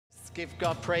Give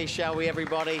God praise, shall we,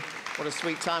 everybody? What a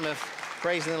sweet time of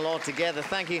praising the Lord together.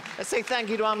 Thank you. Let's say thank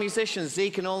you to our musicians,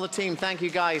 Zeke and all the team. Thank you,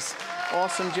 guys.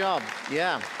 Awesome job.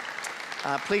 Yeah.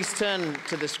 Please turn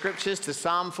to the scriptures, to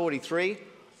Psalm 43,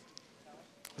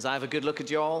 as I have a good look at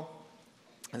you all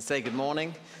and say good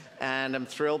morning. And I'm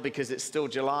thrilled because it's still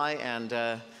July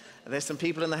and there's some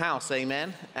people in the house,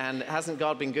 amen. And hasn't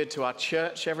God been good to our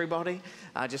church, everybody?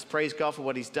 Just praise God for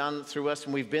what he's done through us.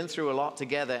 And we've been through a lot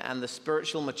together, and the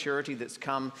spiritual maturity that's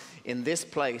come in this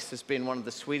place has been one of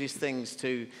the sweetest things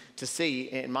to see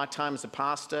in my time as a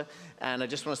pastor. And I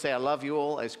just want to say I love you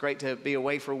all. It's great to be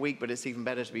away for a week, but it's even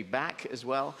better to be back as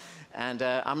well. And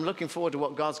I'm looking forward to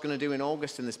what God's going to do in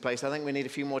August in this place. I think we need a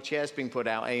few more chairs being put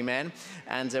out, amen.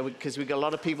 And because we've got a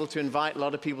lot of people to invite, a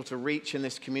lot of people to reach in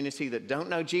this community that don't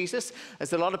know Jesus.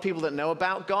 There's a lot of people that know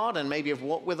about God and maybe have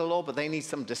walked with the Lord, but they need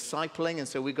some discipling. And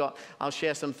so I'll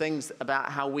share some things about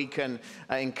how we can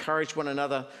encourage one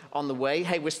another on the way.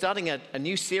 Hey, we're starting a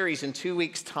new series in 2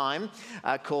 weeks' time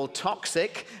called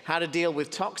Toxic, how to deal with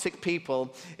toxic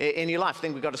people in your life. I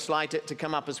think we've got a slide to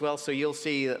come up as well, so you'll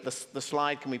see the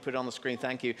slide. Can we put it on the screen?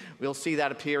 Thank you. We'll see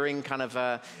that appearing kind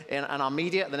of in our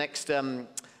media the next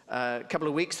couple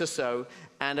of weeks or so.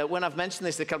 And when I've mentioned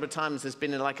this a couple of times, there's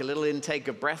been like a little intake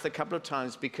of breath a couple of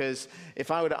times, because if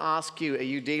I were to ask you, are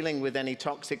you dealing with any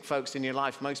toxic folks in your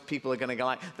life? Most people are going to go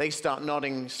like, they start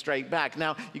nodding straight back.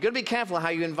 Now, you've got to be careful how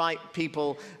you invite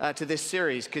people to this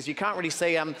series, because you can't really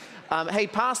say, hey,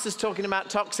 pastor's talking about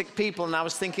toxic people, and I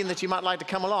was thinking that you might like to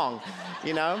come along.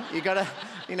 You know, you got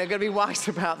to be wise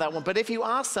about that one. But if you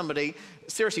ask somebody,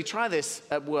 seriously, try this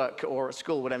at work or at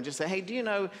school, whatever, just say, hey, do you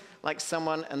know like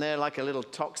someone, and they're like a little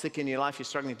toxic in your life, you're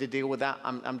struggling to deal with that?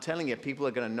 I'm telling you, people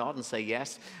are going to nod and say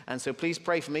yes. And so please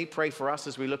pray for me, pray for us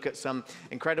as we look at some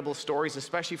incredible stories,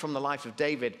 especially from the life of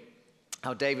David,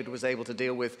 how David was able to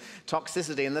deal with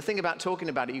toxicity. And the thing about talking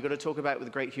about it, you've got to talk about it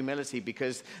with great humility,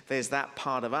 because there's that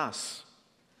part of us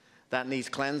that needs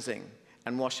cleansing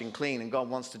and washing clean, and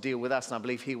God wants to deal with us, and I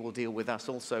believe he will deal with us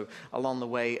also along the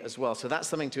way as well. So that's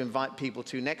something to invite people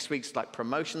to. Next week's like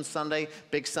Promotion Sunday,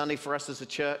 big Sunday for us as a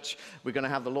church. We're going to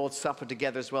have the Lord's Supper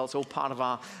together as well. It's all part of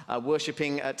our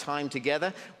worshiping time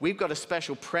together. We've got a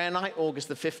special prayer night, August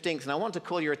the 15th, and I want to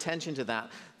call your attention to that.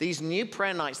 These new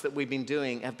prayer nights that we've been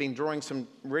doing have been drawing some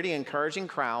really encouraging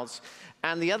crowds.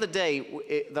 And the other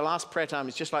day, the last prayer time,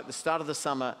 is just like the start of the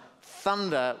summer.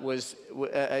 Thunder was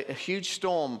a huge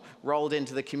storm rolled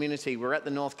into the community. We're at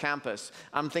the North Campus.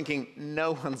 I'm thinking,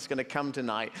 no one's going to come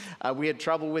tonight. We had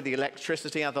trouble with the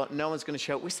electricity. I thought, no one's going to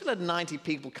show up. We still had 90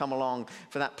 people come along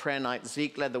for that prayer night.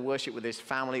 Zeke led the worship with his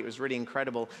family. It was really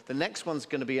incredible. The next one's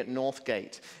going to be at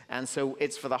Northgate. And so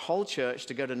it's for the whole church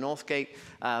to go to Northgate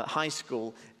High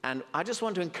School. And I just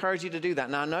want to encourage you to do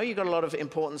that. Now, I know you've got a lot of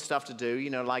important stuff to do,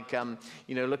 like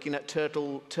looking at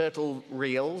turtle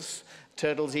reels,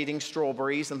 turtles eating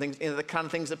strawberries and things, the kind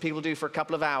of things that people do for a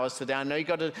couple of hours today. I know you've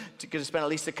got to spend at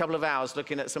least a couple of hours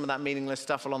looking at some of that meaningless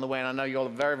stuff along the way, and I know you're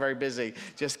very, very busy.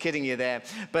 Just kidding you there.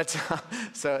 But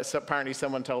so apparently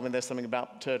someone told me there's something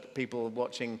about people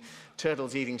watching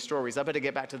turtles eating strawberries. I better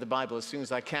get back to the Bible as soon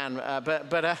as I can.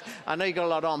 But I know you've got a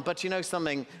lot on. But you know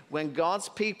something? When God's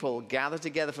people gather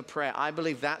together for prayer, I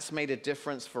believe that's made a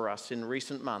difference for us in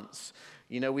recent months.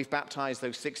 We've baptized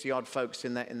those 60-odd folks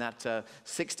in that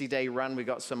 60-day run. We've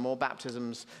got some more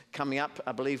baptisms coming up,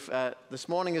 I believe, this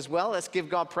morning as well. Let's give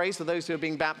God praise for those who are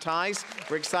being baptized.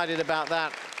 We're excited about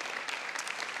that.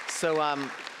 So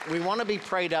we want to be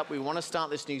prayed up. We want to start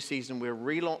this new season.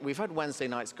 We've had Wednesday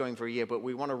nights going for a year, but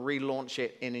we want to relaunch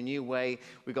it in a new way.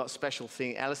 We've got special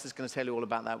theme. Alice is going to tell you all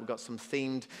about that. We've got some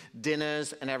themed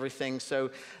dinners and everything.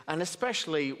 And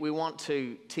especially, we want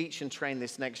to teach and train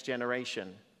this next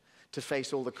generation to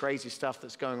face all the crazy stuff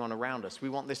that's going on around us. We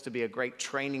want this to be a great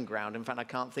training ground. In fact, I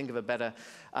can't think of a better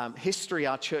history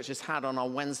our church has had on our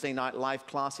Wednesday night live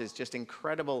classes. Just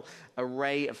incredible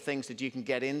array of things that you can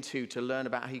get into to learn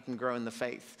about how you can grow in the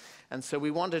faith. And so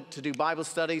we wanted to do Bible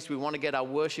studies. We want to get our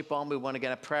worship on. We want to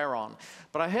get a prayer on.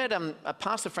 But I heard a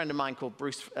pastor friend of mine called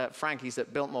Bruce Frank. He's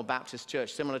at Biltmore Baptist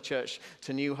Church, similar church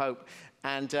to New Hope.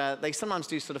 And they sometimes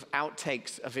do sort of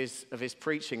outtakes of his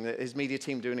preaching. His media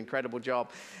team do an incredible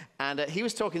job. And he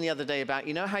was talking the other day about,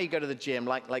 how you go to the gym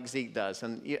like Zeke does.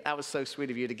 And that was so sweet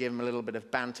of you to give him a little bit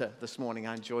of banter this morning.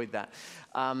 I enjoyed that.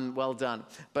 Well done.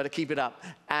 But keep it up.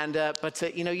 And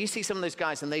you see some of those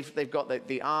guys, and they've got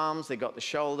the arms, they've got the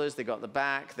shoulders, they've got the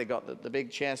back, they've got the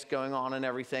big chest going on and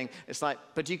everything. It's like,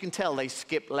 but you can tell they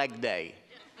skip leg day.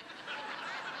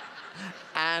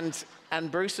 And And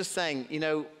Bruce is saying, you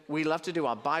know, we love to do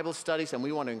our Bible studies, and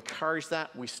we want to encourage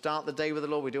that. We start the day with the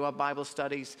Lord. We do our Bible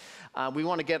studies. We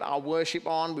want to get our worship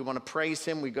on. We want to praise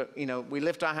him. We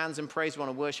lift our hands in praise. We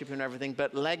want to worship him and everything.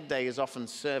 But leg day is often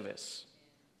service.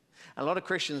 A lot of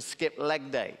Christians skip leg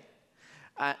day.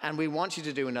 And we want you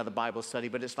to do another Bible study,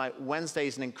 but it's like Wednesday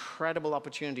is an incredible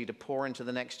opportunity to pour into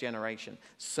the next generation.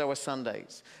 So are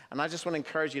Sundays. And I just want to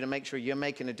encourage you to make sure you're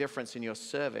making a difference in your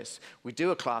service. We do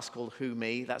a class called Who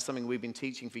Me. That's something we've been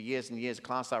teaching for years and years. A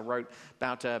class I wrote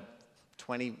about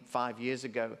 25 years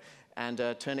ago and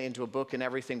turned it into a book and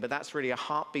everything. But that's really a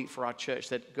heartbeat for our church,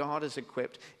 that God has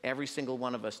equipped every single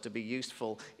one of us to be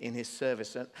useful in his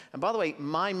service. And by the way,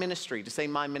 my ministry, to say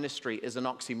my ministry is an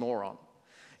oxymoron.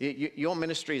 Your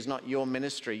ministry is not your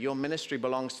ministry. Your ministry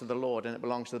belongs to the Lord, and it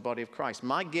belongs to the body of Christ.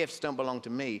 My gifts don't belong to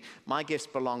me. My gifts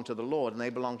belong to the Lord, and they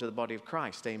belong to the body of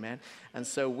Christ. Amen? And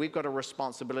so we've got a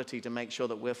responsibility to make sure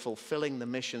that we're fulfilling the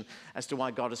mission as to why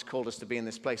God has called us to be in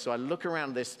this place. So I look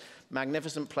around this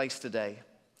magnificent place today.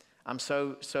 I'm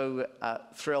so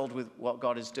thrilled with what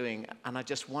God is doing, and I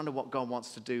just wonder what God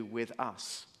wants to do with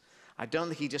us. I don't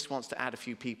think he just wants to add a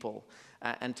few people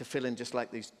and to fill in just like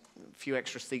these few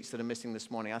extra seats that are missing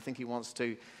this morning. I think he wants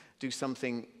to do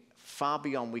something far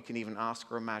beyond we can even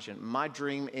ask or imagine. My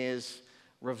dream is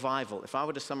revival. If I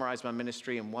were to summarize my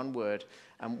ministry in one word,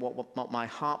 and what my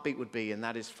heartbeat would be, and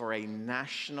that is for a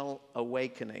national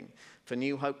awakening, for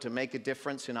New Hope to make a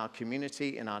difference in our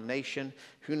community, in our nation.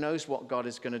 Who knows what God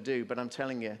is going to do, but I'm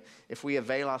telling you, if we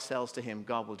avail ourselves to him,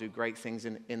 God will do great things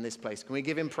in this place. Can we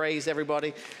give him praise,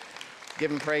 everybody? Give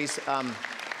him praise.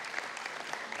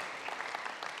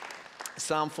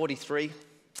 Psalm 43.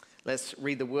 Let's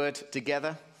read the word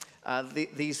together.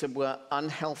 These were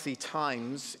unhealthy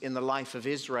times in the life of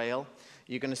Israel.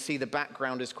 You're going to see the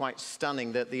background is quite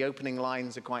stunning, that the opening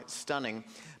lines are quite stunning.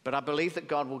 But I believe that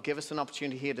God will give us an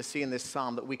opportunity here to see in this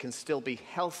psalm that we can still be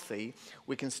healthy,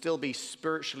 we can still be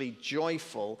spiritually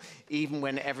joyful, even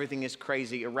when everything is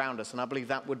crazy around us. And I believe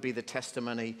that would be the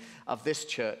testimony of this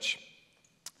church.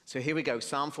 So here we go,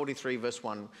 Psalm 43, verse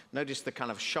 1. Notice the kind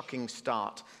of shocking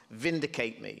start.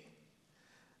 Vindicate me,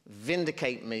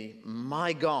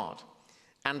 my God,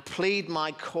 and plead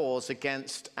my cause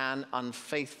against an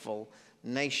unfaithful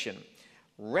nation.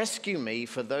 Rescue me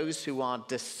for those who are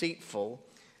deceitful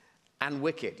and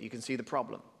wicked. You can see the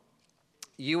problem.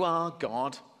 You are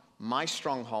God, my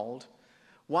stronghold.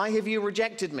 Why have you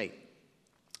rejected me?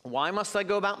 Why must I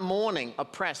go about mourning,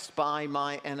 oppressed by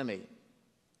my enemy?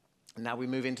 Now we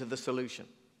move into the solution.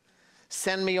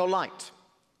 Send me your light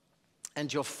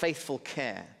and your faithful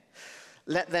care.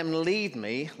 Let them lead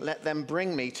me, let them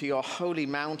bring me to your holy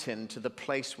mountain, to the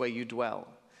place where you dwell.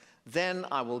 Then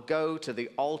I will go to the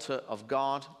altar of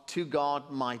God, to God,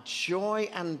 my joy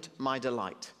and my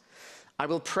delight. I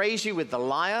will praise you with the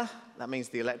lyre, that means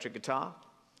the electric guitar,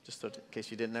 just in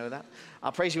case you didn't know that.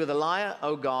 I'll praise you with the lyre,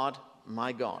 O God,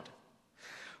 my God.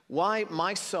 Why,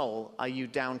 my soul, are you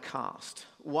downcast?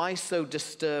 Why so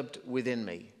disturbed within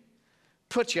me?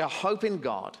 Put your hope in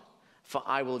God, for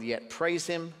I will yet praise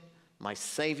him, my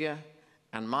Savior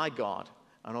and my God.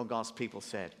 And all God's people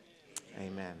said,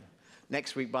 amen.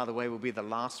 Next week, by the way, will be the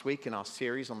last week in our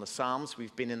series on the Psalms.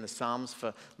 We've been in the Psalms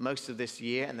for most of this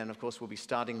year, and then, of course, we'll be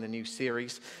starting the new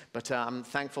series. But I'm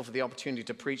thankful for the opportunity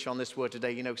to preach on this word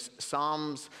today. You know,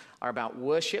 Psalms are about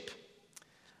worship.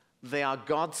 They are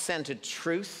God-centered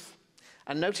truth.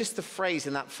 And notice the phrase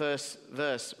in that first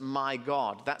verse, my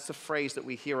God. That's a phrase that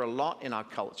we hear a lot in our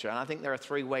culture. And I think there are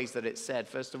three ways that it's said.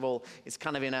 First of all, it's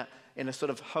kind of in a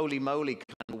sort of holy moly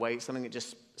kind of way, something that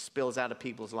just spills out of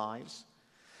people's lives.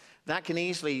 That can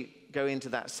easily go into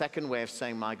that second way of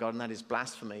saying my God, and that is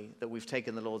blasphemy, that we've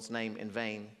taken the Lord's name in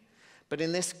vain. But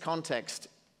in this context,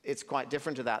 it's quite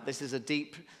different to that. This is a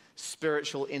deep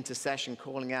spiritual intercession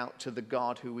calling out to the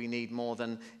God who we need more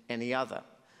than any other.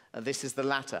 This is the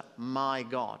latter, my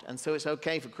God. And so it's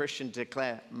okay for Christian to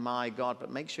declare my God,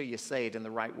 but make sure you say it in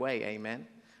the right way, amen?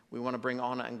 We want to bring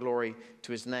honor and glory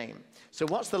to his name. So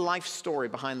what's the life story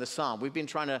behind the psalm? We've been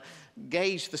trying to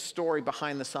gauge the story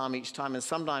behind the psalm each time, and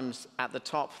sometimes at the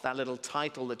top, that little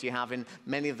title that you have in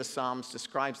many of the psalms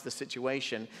describes the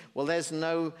situation. Well, there's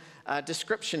no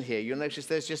description here. You'll notice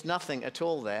there's just nothing at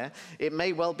all there. It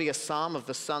may well be a psalm of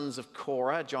the sons of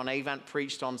Korah. John Avant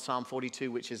preached on Psalm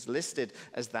 42, which is listed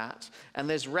as that. And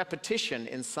there's repetition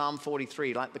in Psalm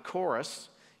 43, like the chorus.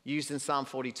 used in Psalm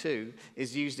 42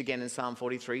 is used again in Psalm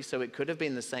 43, so it could have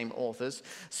been the same authors.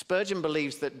 Spurgeon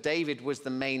believes that David was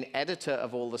the main editor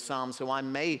of all the Psalms, so I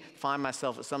may find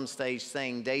myself at some stage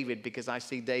saying David because I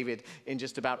see David in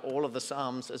just about all of the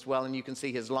Psalms as well, and you can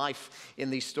see his life in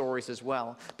these stories as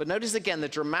well. But notice again the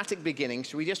dramatic beginning.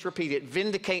 Should we just repeat it?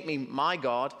 Vindicate me, my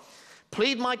God.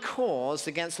 Plead my cause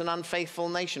against an unfaithful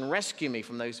nation. Rescue me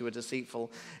from those who are deceitful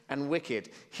and wicked.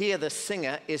 Here the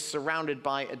singer is surrounded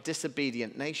by a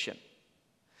disobedient nation.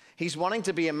 He's wanting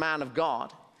to be a man of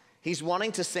God. He's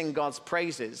wanting to sing God's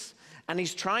praises. And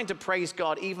he's trying to praise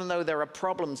God even though there are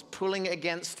problems pulling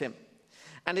against him.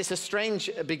 And it's a strange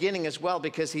beginning as well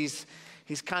because he's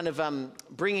kind of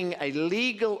bringing a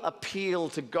legal appeal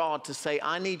to God to say,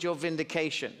 I need your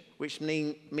vindication, which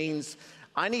means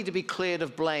I need to be cleared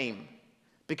of blame.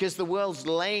 Because the world's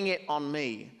laying it on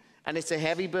me, and it's a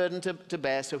heavy burden to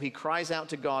bear, so he cries out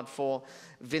to God for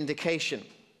vindication.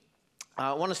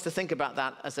 I want us to think about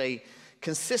that as a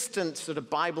consistent sort of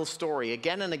Bible story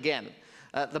again and again.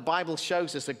 The Bible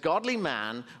shows us a godly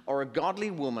man or a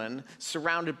godly woman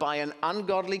surrounded by an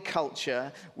ungodly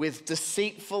culture with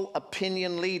deceitful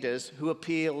opinion leaders who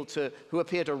appear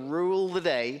to rule the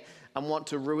day and want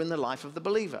to ruin the life of the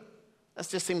believer. That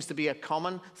just seems to be a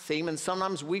common theme, and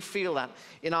sometimes we feel that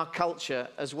in our culture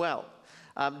as well.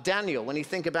 Daniel, when you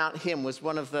think about him, was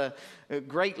one of the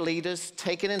great leaders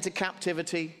taken into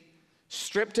captivity,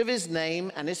 stripped of his name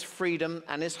and his freedom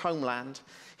and his homeland.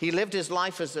 He lived his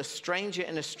life as a stranger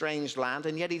in a strange land,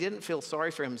 and yet he didn't feel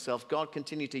sorry for himself. God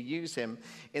continued to use him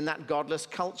in that godless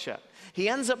culture. He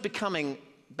ends up becoming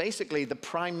basically the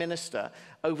prime minister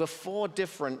over 4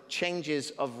 different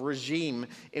changes of regime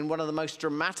in one of the most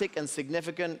dramatic and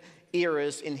significant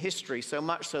eras in history, so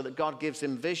much so that God gives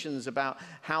him visions about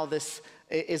how this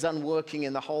is unworking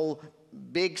in the whole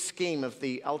big scheme of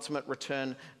the ultimate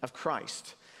return of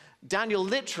Christ. Daniel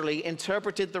literally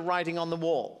interpreted the writing on the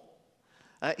wall.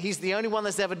 He's the only one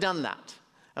that's ever done that.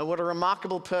 And what a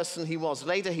remarkable person he was.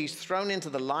 Later, he's thrown into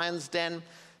the lion's den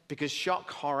because, shock,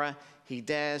 horror, he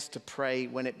dares to pray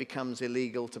when it becomes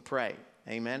illegal to pray.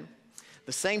 Amen.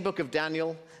 The same book of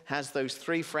Daniel has those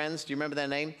 3 friends. Do you remember their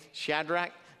name?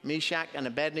 Shadrach, Meshach, and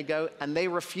Abednego. And they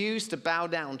refuse to bow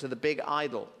down to the big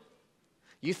idol.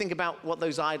 You think about what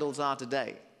those idols are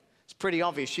today. It's pretty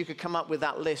obvious. You could come up with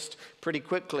that list pretty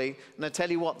quickly. And I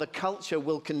tell you what, the culture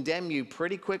will condemn you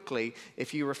pretty quickly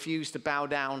if you refuse to bow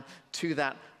down to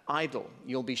that idol.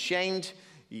 You'll be shamed.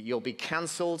 You'll be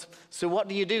canceled. So what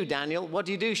do you do, Daniel? What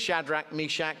do you do, Shadrach,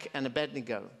 Meshach, and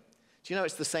Abednego? Do you know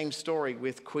it's the same story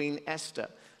with Queen Esther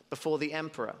before the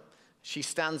emperor? She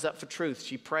stands up for truth.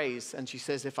 She prays, and she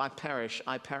says, if I perish,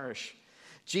 I perish.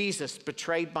 Jesus,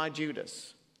 betrayed by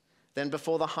Judas, then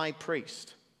before the high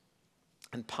priest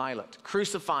and Pilate,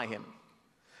 crucify him.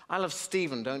 I love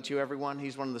Stephen, don't you, everyone?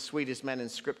 He's one of the sweetest men in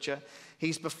Scripture.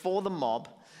 He's before the mob,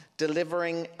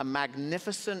 delivering a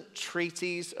magnificent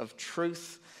treatise of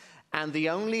truth, and the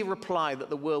only reply that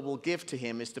the world will give to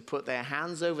him is to put their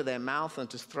hands over their mouth and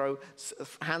to throw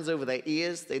hands over their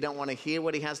ears. They don't want to hear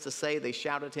what he has to say. They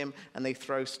shout at him and they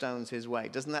throw stones his way.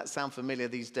 Doesn't that sound familiar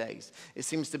these days? It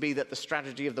seems to be that the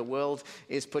strategy of the world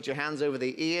is put your hands over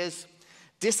the ears,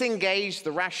 disengage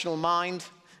the rational mind,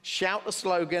 shout a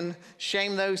slogan,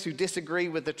 shame those who disagree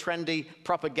with the trendy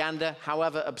propaganda,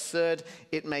 however absurd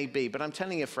it may be. But I'm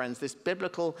telling you, friends, this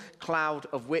biblical cloud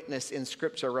of witness in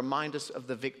Scripture reminds us of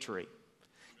the victory.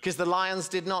 Because the lions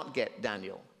did not get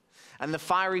Daniel. And the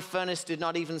fiery furnace did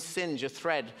not even singe a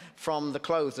thread from the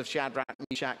clothes of Shadrach,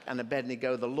 Meshach, and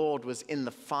Abednego. The Lord was in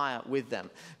the fire with them.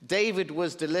 David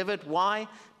was delivered. Why?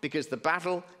 Because the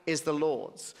battle is the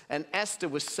Lord's. And Esther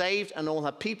was saved, and all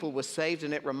her people were saved.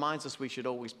 And it reminds us we should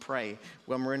always pray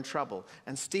when we're in trouble.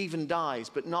 And Stephen dies,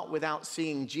 but not without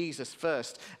seeing Jesus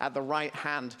first at the right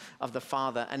hand of the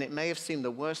Father. And it may have seemed the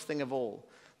worst thing of all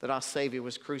that our Savior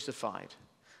was crucified.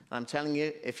 I'm telling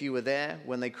you, if you were there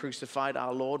when they crucified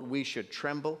our Lord, we should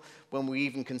tremble. When we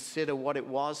even consider what it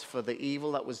was for the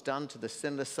evil that was done to the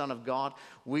sinless Son of God,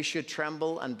 we should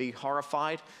tremble and be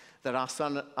horrified that our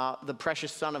Son, the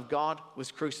precious Son of God,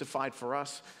 was crucified for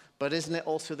us. But isn't it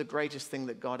also the greatest thing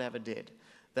that God ever did?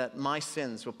 That my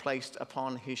sins were placed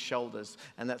upon his shoulders,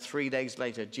 and that 3 days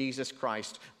later, Jesus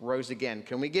Christ rose again.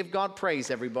 Can we give God praise,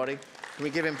 everybody? Can we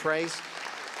give him praise?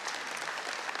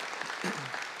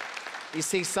 You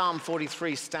see, Psalm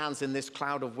 43 stands in this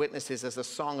cloud of witnesses as a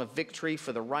song of victory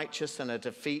for the righteous and a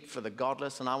defeat for the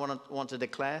godless. And I want to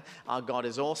declare our God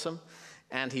is awesome,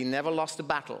 and he never lost a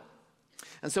battle.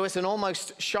 And so it's an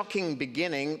almost shocking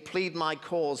beginning. Plead my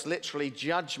cause, literally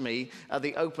judge me, are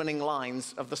the opening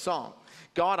lines of the song.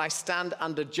 God, I stand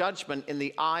under judgment in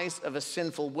the eyes of a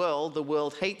sinful world. The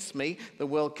world hates me. The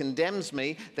world condemns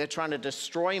me. They're trying to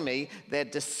destroy me. They're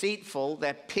deceitful.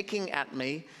 They're picking at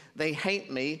me. They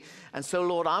hate me. And so,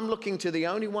 Lord, I'm looking to the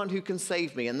only one who can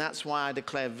save me. And that's why I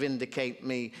declare, vindicate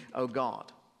me, O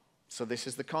God. So this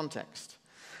is the context.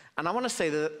 And I want to say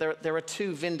that there are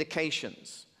two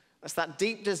vindications. That's that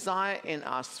deep desire in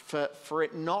us for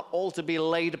it not all to be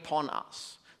laid upon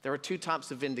us. There are two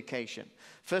types of vindication.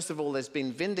 First of all, there's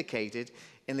been vindicated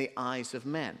in the eyes of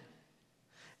men.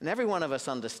 And every one of us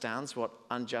understands what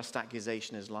unjust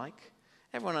accusation is like.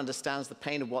 Everyone understands the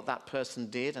pain of what that person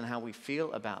did and how we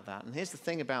feel about that. And here's the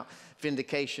thing about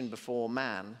vindication before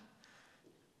man.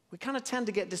 We kind of tend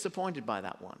to get disappointed by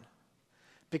that one.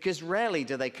 Because rarely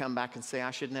do they come back and say,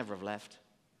 I should never have left.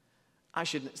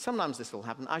 Sometimes this will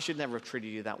happen. I should never have treated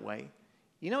you that way.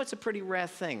 You know, it's a pretty rare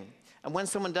thing. And when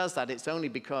someone does that, it's only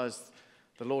because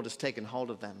the Lord has taken hold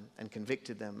of them and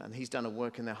convicted them, and he's done a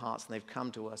work in their hearts, and they've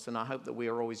come to us. And I hope that we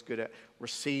are always good at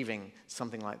receiving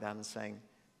something like that and saying,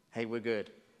 hey, we're good.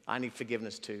 I need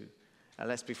forgiveness too.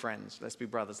 Let's be friends. Let's be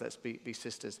brothers. Let's be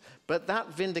sisters. But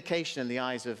that vindication in the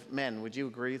eyes of men, would you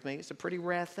agree with me? It's a pretty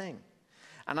rare thing.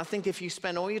 And I think if you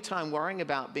spend all your time worrying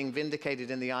about being vindicated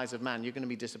in the eyes of man, you're going to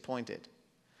be disappointed.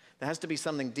 There has to be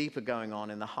something deeper going on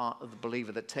in the heart of the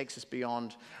believer that takes us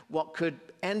beyond what could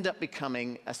end up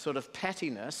becoming a sort of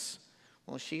pettiness.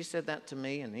 Well, she said that to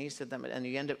me, and he said that, and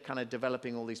you end up kind of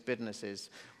developing all these bitternesses.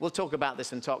 We'll talk about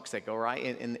this in Toxic, all right,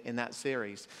 in that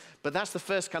series. But that's the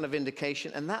first kind of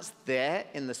indication, and that's there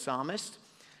in the psalmist.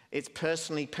 It's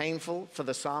personally painful for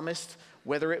the psalmist,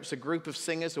 whether it's a group of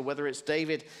singers or whether it's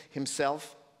David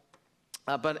himself.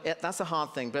 That's a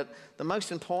hard thing. But the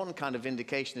most important kind of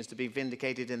vindication is to be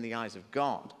vindicated in the eyes of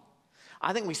God.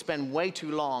 I think we spend way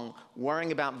too long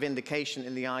worrying about vindication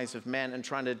in the eyes of men and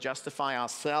trying to justify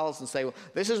ourselves and say, well,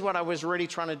 this is what I was really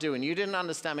trying to do, and you didn't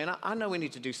understand me. And I know we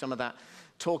need to do some of that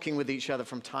talking with each other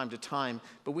from time to time,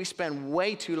 but we spend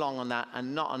way too long on that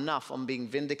and not enough on being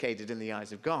vindicated in the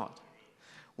eyes of God.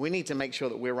 We need to make sure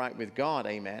that we're right with God,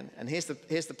 amen. And here's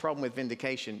the problem with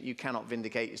vindication. You cannot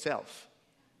vindicate yourself.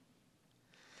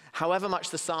 However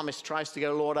much the psalmist tries to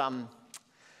go, Lord, I'm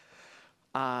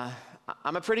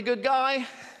a pretty good guy.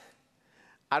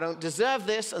 I don't deserve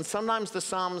this. And sometimes the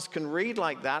Psalms can read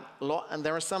like that a lot. And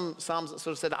there are some Psalms that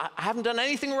sort of said, I haven't done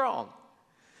anything wrong.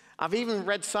 I've even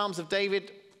read Psalms of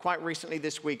David quite recently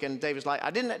this week. And David's like,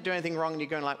 I didn't do anything wrong. And you're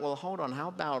going like, well, hold on. How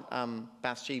about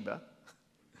Bathsheba?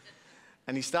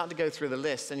 And you start to go through the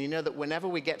list. And you know that whenever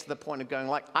we get to the point of going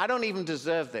like, I don't even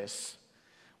deserve this,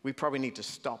 we probably need to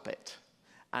stop it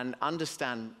and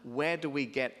understand, where do we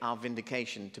get our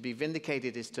vindication? To be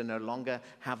vindicated is to no longer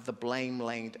have the blame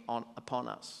laid upon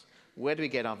us. Where do we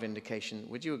get our vindication?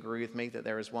 Would you agree with me that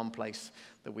there is one place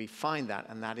that we find that,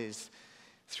 and that is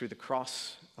through the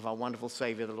cross of our wonderful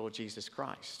Savior, the Lord Jesus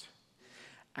Christ?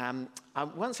 I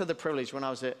once had the privilege, when I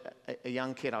was a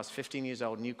young kid, I was 15 years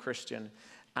old, new Christian,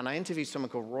 and I interviewed someone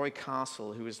called Roy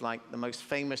Castle, who was like the most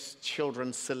famous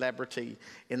children's celebrity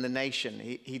in the nation.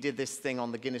 He did this thing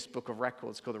on the Guinness Book of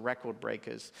Records called the Record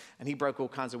Breakers, and he broke all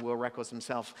kinds of world records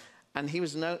himself. And he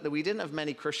was known that we didn't have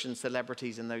many Christian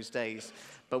celebrities in those days,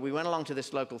 but we went along to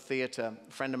this local theater.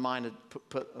 A friend of mine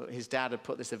had his dad had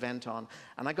put this event on,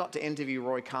 and I got to interview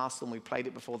Roy Castle, and we played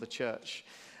it before the church.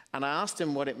 And I asked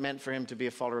him what it meant for him to be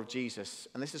a follower of Jesus,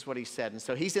 and this is what he said. And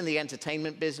so he's in the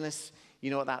entertainment business.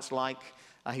 You know what that's like.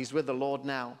 He's with the Lord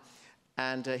now.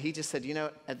 And he just said, you know,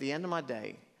 at the end of my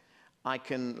day, I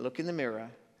can look in the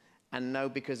mirror and know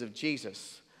because of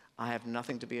Jesus, I have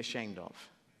nothing to be ashamed of.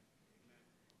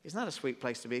 Isn't that a sweet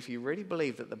place to be? If you really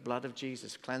believe that the blood of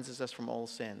Jesus cleanses us from all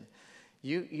sin,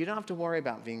 you don't have to worry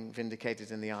about being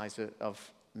vindicated in the eyes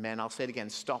of men. I'll say it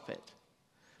again, stop it.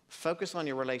 Focus on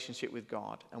your relationship with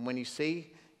God. And when you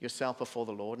see yourself before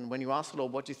the Lord, and when you ask the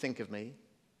Lord, what do you think of me?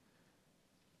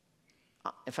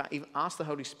 In fact, even ask the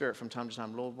Holy Spirit from time to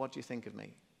time, Lord, what do you think of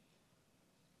me?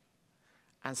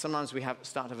 And sometimes we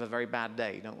start to have a very bad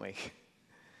day, don't we?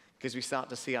 Because we start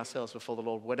to see ourselves before the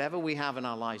Lord. Whatever we have in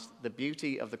our lives, the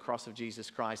beauty of the cross of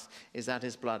Jesus Christ is that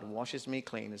his blood washes me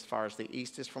clean as far as the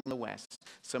east is from the west,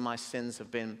 so my sins have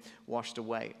been washed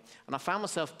away. And I found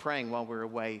myself praying while we were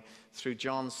away through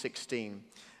John 16.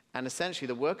 And essentially,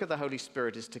 the work of the Holy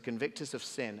Spirit is to convict us of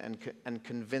sin and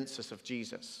convince us of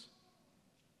Jesus.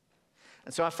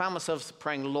 And so I found myself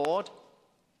praying, Lord,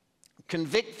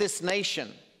 convict this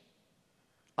nation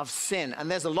of sin. And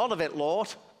there's a lot of it, Lord.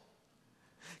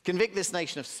 Convict this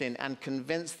nation of sin and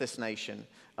convince this nation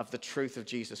of the truth of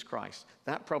Jesus Christ.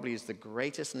 That probably is the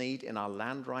greatest need in our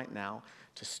land right now,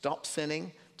 to stop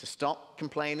sinning, to stop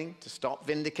complaining, to stop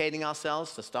vindicating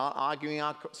ourselves, to stop arguing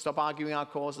our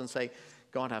cause and say,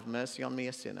 God, have mercy on me,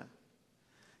 a sinner.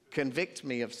 Convict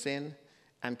me of sin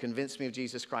and convince me of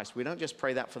Jesus Christ. We don't just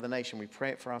pray that for the nation, we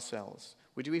pray it for ourselves.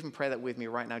 Would you even pray that with me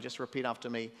right now? Just repeat after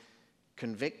me.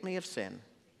 Convict me of sin.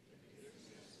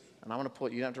 And I want to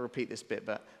put, you don't have to repeat this bit,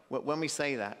 but when we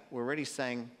say that, we're really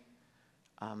saying,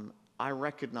 I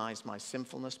recognize my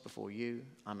sinfulness before you.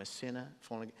 I'm a sinner.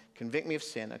 Convict me of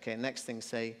sin. Okay, next thing,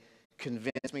 say,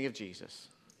 convince me of Jesus.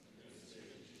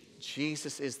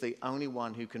 Jesus is the only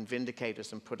one who can vindicate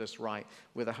us and put us right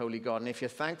with a holy God. And if you're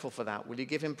thankful for that, will you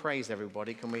give him praise,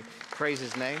 everybody? Can we praise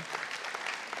his name?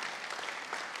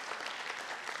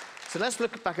 So let's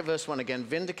look back at verse 1 again.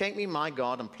 Vindicate me, my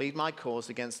God, and plead my cause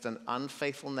against an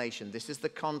unfaithful nation. This is the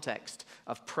context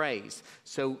of praise.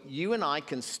 So you and I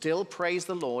can still praise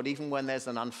the Lord even when there's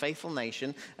an unfaithful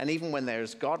nation, and even when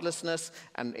there's godlessness,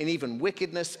 and even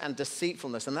wickedness and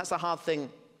deceitfulness. And that's a hard thing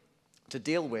to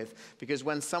deal with, because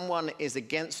when someone is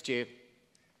against you,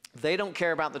 they don't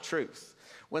care about the truth.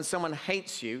 When someone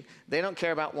hates you, they don't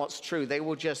care about what's true. They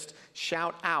will just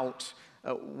shout out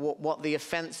what the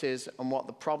offense is and what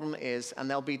the problem is, and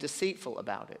they'll be deceitful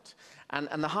about it.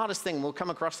 And the hardest thing, we'll come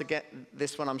across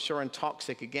this one, I'm sure, in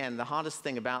Toxic again. The hardest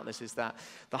thing about this is that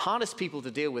the hardest people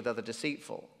to deal with are the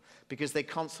deceitful, because they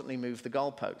constantly move the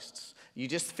goalposts. You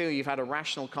just feel you've had a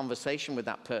rational conversation with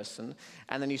that person,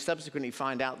 and then you subsequently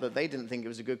find out that they didn't think it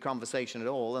was a good conversation at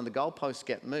all, and the goalposts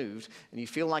get moved, and you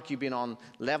feel like you've been on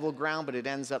level ground, but it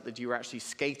ends up that you were actually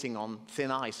skating on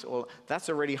thin ice. Or that's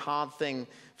a really hard thing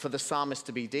for the psalmist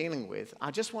to be dealing with. I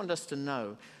just want us to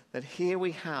know that here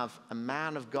we have a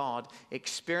man of God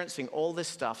experiencing all this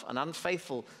stuff, an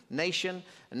unfaithful nation,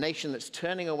 a nation that's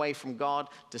turning away from God,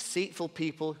 deceitful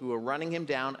people who are running him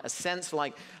down, a sense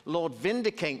like, Lord,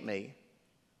 vindicate me.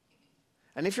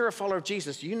 And if you're a follower of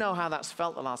Jesus, you know how that's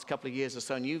felt the last couple of years or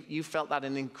so, and you felt that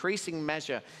in increasing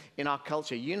measure in our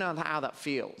culture. You know how that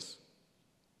feels.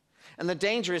 And the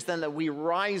danger is then that we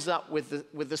rise up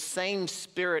with the same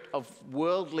spirit of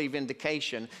worldly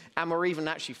vindication, and we're even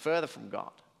actually further from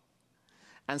God.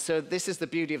 And so this is the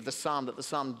beauty of the psalm, that the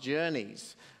psalm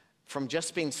journeys from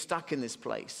just being stuck in this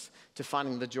place to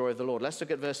finding the joy of the Lord. Let's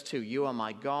look at verse 2. You are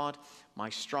my God, my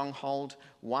stronghold.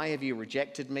 Why have you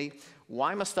rejected me?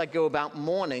 Why must I go about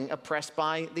mourning, oppressed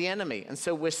by the enemy? And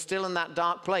so we're still in that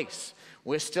dark place.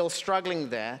 We're still struggling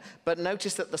there. But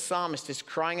notice that the psalmist is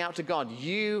crying out to God.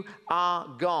 You are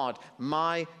God,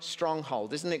 my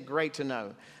stronghold. Isn't it great to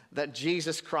know that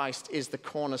Jesus Christ is the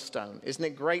cornerstone? Isn't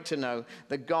it great to know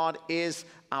that God is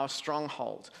our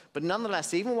stronghold? But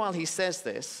nonetheless, even while he says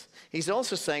this, he's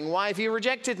also saying, why have you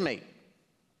rejected me?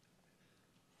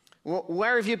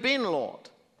 Where have you been, Lord?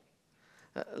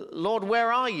 Lord,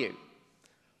 where are you?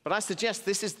 But I suggest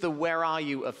this is the where are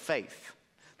you of faith.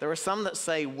 There are some that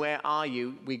say, where are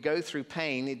you? We go through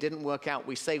pain, it didn't work out,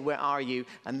 we say, where are you?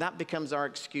 And that becomes our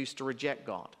excuse to reject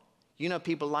God. You know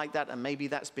people like that, and maybe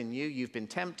that's been you. You've been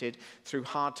tempted through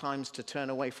hard times to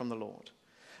turn away from the Lord.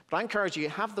 But I encourage you,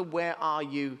 have the where are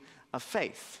you of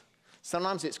faith.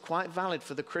 Sometimes it's quite valid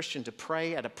for the Christian to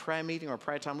pray at a prayer meeting or a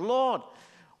prayer time, Lord,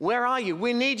 where are you?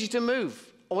 We need you to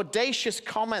move. Audacious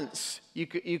comments, you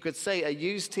could say, are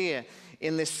used here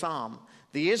in this psalm.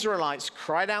 The Israelites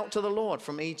cried out to the Lord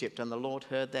from Egypt, and the Lord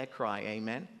heard their cry.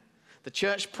 Amen. The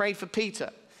church prayed for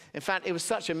Peter. In fact, it was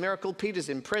such a miracle. Peter's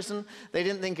in prison. They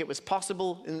didn't think it was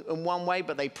possible in one way,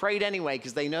 but they prayed anyway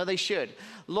because they know they should.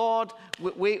 Lord,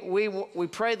 we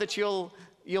pray that you'll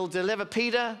deliver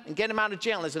Peter and get him out of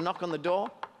jail. There's a knock on the door.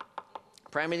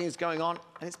 Prayer meeting is going on,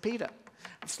 and it's Peter.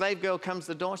 The slave girl comes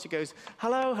to the door. She goes,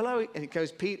 hello, hello. And it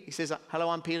goes, Pete. He says, hello,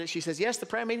 I'm Peter. She says, yes, the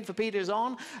prayer meeting for Peter is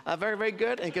on. Very, very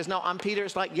good. And he goes, no, I'm Peter.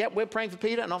 It's like, yep, we're praying for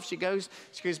Peter. And off she goes.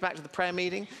 She goes back to the prayer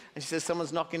meeting. And she says,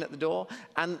 someone's knocking at the door.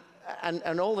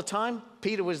 And all the time,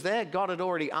 Peter was there. God had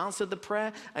already answered the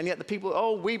prayer. And yet the people,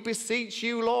 oh, we beseech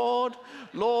you, Lord.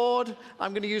 Lord,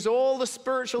 I'm going to use all the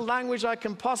spiritual language I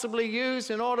can possibly use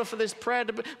in order for this prayer,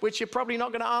 which you're probably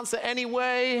not going to answer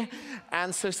anyway.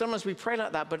 And so sometimes we pray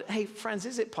like that. But hey, friends,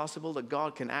 is it possible that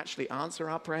God can actually answer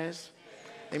our prayers?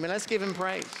 Amen. Let's give him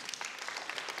praise.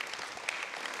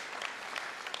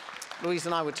 Louise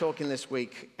and I were talking this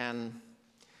week, and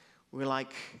we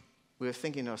were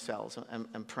thinking to ourselves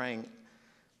and praying,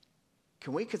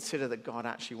 can we consider that God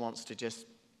actually wants to just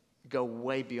go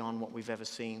way beyond what we've ever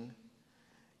seen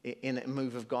in a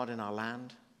move of God in our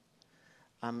land?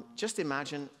 Just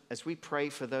imagine, as we pray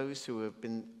for those who have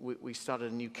been, we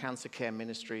started a new cancer care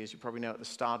ministry. As you probably know, at the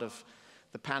start of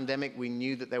the pandemic, we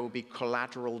knew that there would be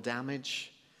collateral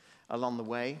damage. along the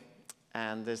way.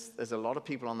 And there's a lot of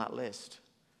people on that list.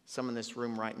 Some in this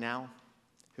room right now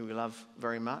who we love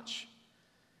very much.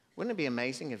 Wouldn't it be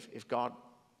amazing if God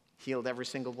healed every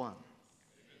single one?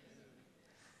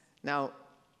 Now,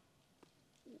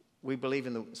 we believe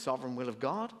in the sovereign will of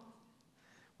God.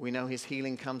 We know his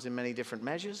healing comes in many different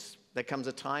measures. There comes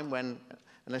a time when,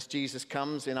 unless Jesus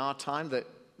comes in our time,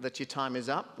 that your time is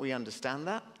up. We understand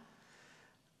that.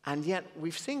 And yet,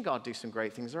 we've seen God do some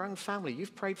great things. Our own family.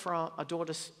 You've prayed for our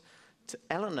daughter,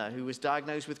 Eleanor, who was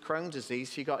diagnosed with Crohn's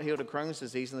disease. She got healed of Crohn's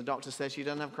disease, and the doctor says she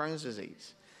doesn't have Crohn's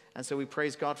disease. And so we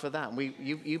praise God for that.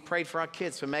 You prayed for our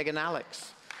kids, for Meg and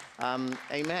Alex.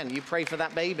 Amen. You prayed for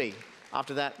that baby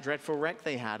after that dreadful wreck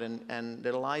they had. And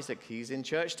little Isaac, he's in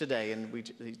church today, and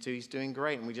he's doing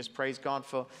great. And we just praise God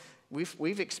for,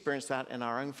 we've experienced that in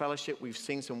our own fellowship. We've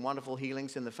seen some wonderful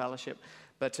healings in the fellowship.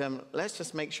 But let's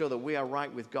just make sure that we are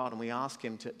right with God, and we ask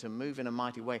him to move in a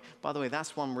mighty way. By the way,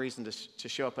 that's one reason to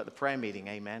show up at the prayer meeting,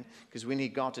 amen? Because we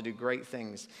need God to do great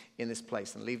things in this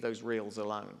place and leave those reels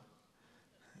alone.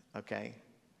 Okay?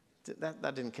 That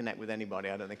didn't connect with anybody,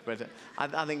 I don't think. But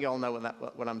I think you all know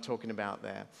what I'm talking about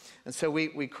there. And so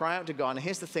we cry out to God. And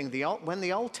here's the thing. When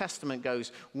the Old Testament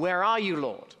goes, where are you,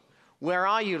 Lord? Where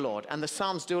are you, Lord? And the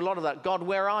Psalms do a lot of that. God,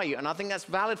 where are you? And I think that's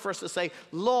valid for us to say,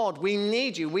 Lord, we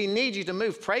need you. We need you to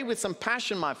move. Pray with some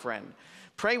passion, my friend.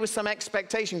 Pray with some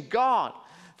expectation. God,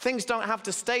 things don't have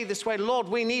to stay this way. Lord,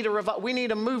 we need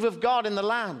a move of God in the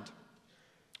land.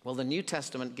 Well, the New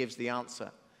Testament gives the answer.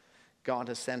 God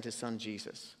has sent his son,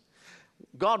 Jesus.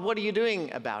 God, what are you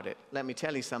doing about it? Let me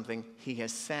tell you something. He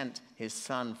has sent his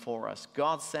son for us.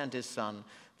 God sent his son.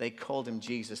 They called him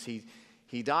Jesus.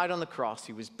 He died on the cross.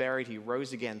 He was buried. He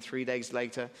rose again 3 days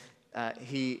later.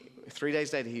 3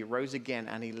 days later, he rose again,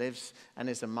 and he lives and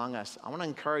is among us. I want to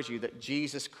encourage you that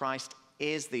Jesus Christ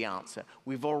is the answer.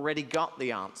 We've already got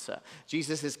the answer.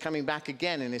 Jesus is coming back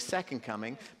again in his second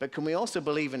coming, but can we also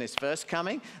believe in his first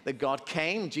coming, that God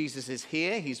came, Jesus is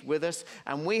here, he's with us,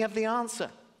 and we have the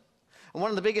answer. And one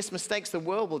of the biggest mistakes the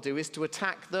world will do is to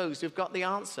attack those who've got the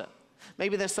answer.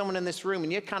 Maybe there's someone in this room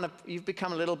and you've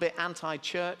become a little bit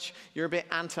anti-church. You're a bit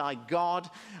anti-God.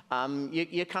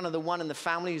 You're kind of the one in the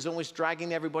family who's always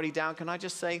dragging everybody down. Can I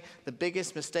just say the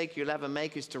biggest mistake you'll ever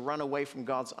make is to run away from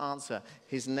God's answer.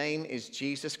 His name is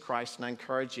Jesus Christ, and I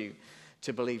encourage you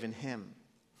to believe in him.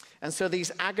 And so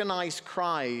these agonized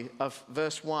cry of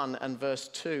verse 1 and verse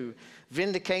 2,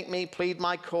 vindicate me, plead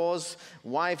my cause,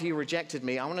 why have you rejected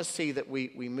me? I want to see that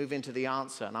we move into the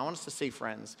answer. And I want us to see,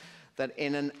 friends, that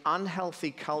in an unhealthy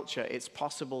culture, it's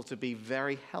possible to be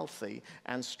very healthy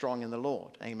and strong in the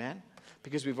Lord. Amen?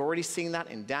 Because we've already seen that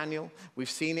in Daniel. We've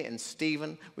seen it in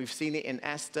Stephen. We've seen it in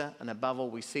Esther. And above all,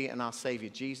 we see it in our Savior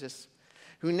Jesus,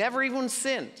 who never even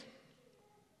sinned.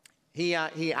 He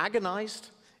agonized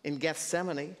in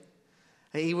Gethsemane.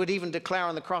 He would even declare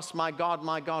on the cross, my God,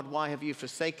 why have you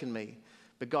forsaken me?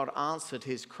 But God answered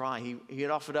his cry. He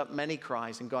had offered up many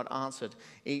cries, and God answered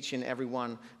each and every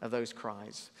one of those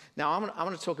cries. Now, I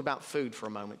want to talk about food for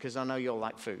a moment, because I know you all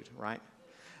like food, right?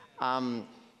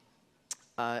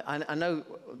 I know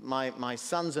my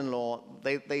sons-in-law,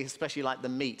 they especially like the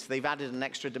meat. They've added an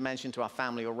extra dimension to our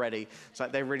family already. It's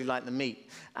like they really like the meat.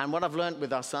 And what I've learned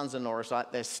with our sons-in-law is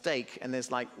like there's steak, and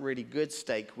there's like really good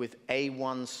steak with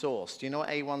A1 sauce. Do you know what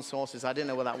A1 sauce is? I didn't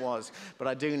know what that was, but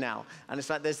I do now. And it's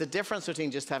like there's a difference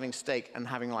between just having steak and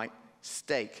having like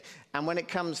steak. And when it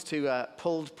comes to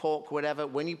pulled pork, whatever,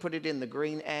 when you put it in the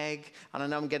green egg, and I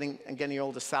know I'm getting you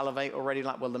all to salivate already,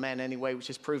 like, well, the men anyway,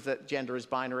 which is proof that gender is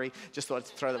binary. Just thought I'd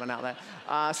throw that one out there.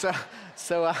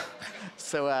 So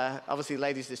obviously,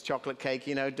 ladies, this chocolate cake,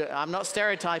 you know, I'm not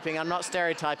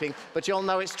stereotyping, but you all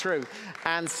know it's true.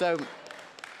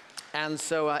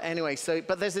 Anyway,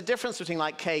 but there's a difference between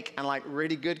like cake and like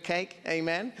really good cake,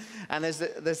 amen? And there's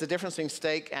a difference between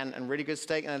steak and really good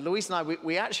steak. And Louise and I,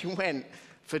 we actually went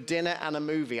for dinner and a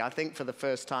movie, I think for the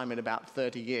first time in about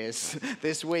 30 years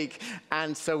this week.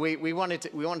 And so we wanted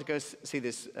to go see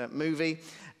this movie.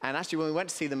 And actually, when we went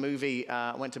to see the movie,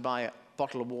 I went to buy a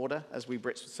bottle of water, as we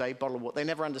Brits would say, bottle of water. They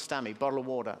never understand me, bottle of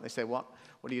water. They say, what?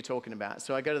 What are you talking about?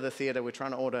 So I go to the theater, we're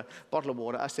trying to order a bottle of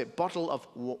water. I said, bottle of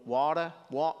water?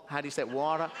 What? How do you say it?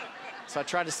 Water? So I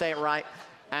tried to say it right.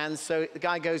 And so the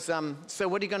guy goes, so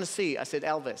what are you going to see? I said,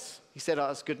 Elvis. He said, oh,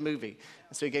 that's a good movie.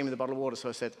 And so he gave me the bottle of water. So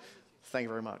I said, thank you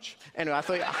very much. Anyway, I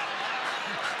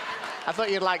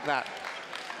thought you'd like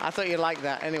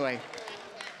that. Anyway,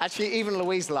 actually, even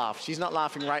Louise laughed. She's not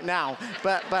laughing right now,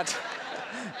 but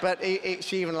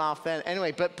she even laughed then.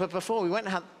 Anyway, but before we went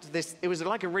and had this, it was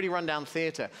like a really rundown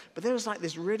theater, but there was like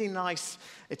this really nice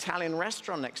Italian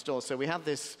restaurant next door. So we had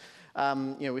this,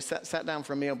 we sat down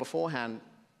for a meal beforehand,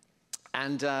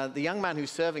 And the young man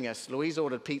who's serving us, Louise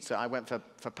ordered pizza. I went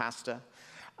for pasta.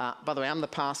 By the way, I'm the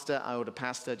pastor. I ordered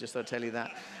pasta, just so I tell you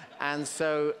that. And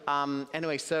so,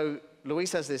 anyway, so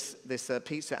Louise has this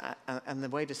pizza, and the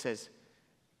waiter says,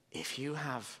 if you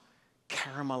have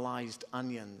caramelized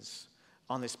onions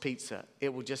on this pizza,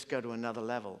 it will just go to another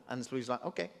level. And Louise's like,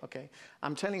 okay.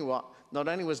 I'm telling you what, not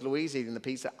only was Louise eating the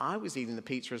pizza, I was eating the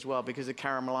pizza as well because of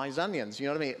caramelized onions. You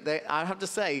know what I mean? I have to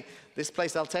say, this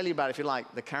place, I'll tell you about it if you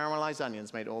like, the caramelized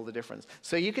onions made all the difference.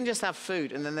 So you can just have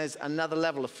food, and then there's another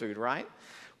level of food, right?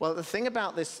 Well, the thing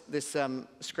about this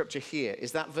scripture here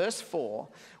is that verse 4,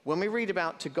 when we read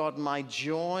about to God my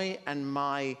joy and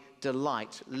my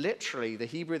delight, literally the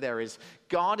Hebrew there is,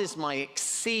 God is my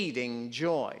exceeding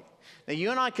joy. Now,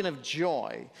 you and I can have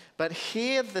joy, but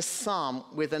hear the psalm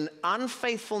with an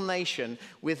unfaithful nation,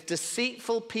 with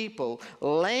deceitful people,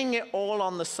 laying it all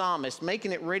on the psalmist,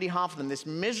 making it really hard for them, this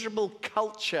miserable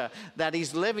culture that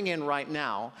he's living in right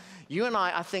now. You and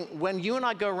I think, when you and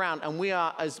I go around and we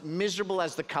are as miserable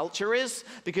as the culture is,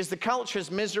 because the culture is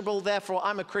miserable, therefore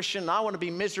I'm a Christian and I want to be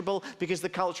miserable because the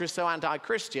culture is so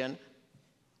anti-Christian.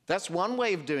 That's one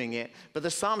way of doing it. But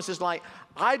the psalmist is like,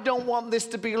 I don't want this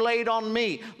to be laid on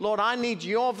me. Lord, I need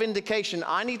your vindication.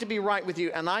 I need to be right with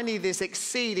you, and I need this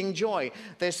exceeding joy.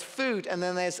 There's food, and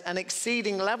then there's an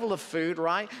exceeding level of food,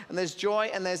 right? And there's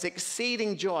joy, and there's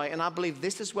exceeding joy. And I believe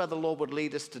this is where the Lord would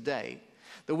lead us today,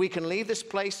 that we can leave this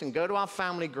place and go to our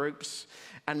family groups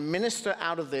and minister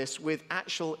out of this with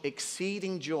actual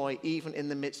exceeding joy, even in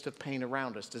the midst of pain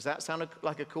around us. Does that sound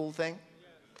like a cool thing?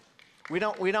 We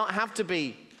don't have to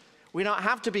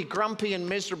be grumpy and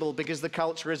miserable because the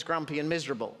culture is grumpy and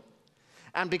miserable.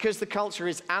 And because the culture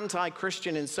is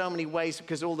anti-Christian in so many ways,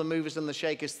 because all the movers and the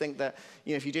shakers think that,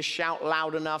 you know, if you just shout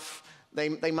loud enough,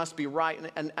 they must be right.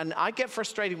 And I get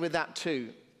frustrated with that too.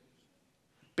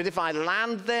 But if I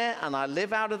land there and I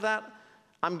live out of that,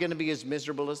 I'm going to be as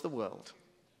miserable as the world.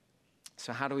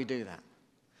 So how do we do that?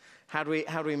 How do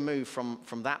we move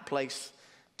from that place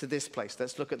to this place?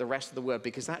 Let's look at the rest of the word,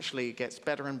 because actually it gets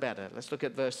better and better. Let's look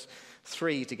at verse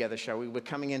 3 together, shall we? We're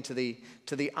coming into the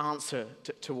answer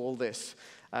to all this.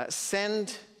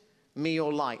 Send me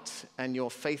your light and your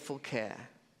faithful care.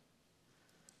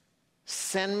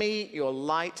 Send me your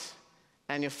light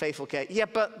and your faithful care. Yeah,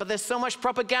 but there's so much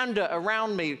propaganda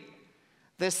around me.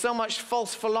 There's so much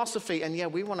false philosophy. And yeah,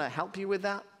 we want to help you with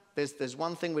that. There's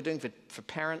one thing we're doing for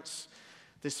parents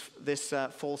this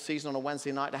fall season on a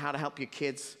Wednesday night, how to help your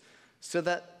kids so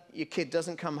that your kid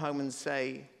doesn't come home and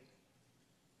say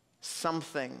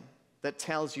something that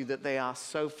tells you that they are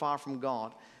so far from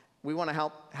God. We want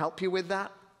to help you with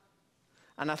that.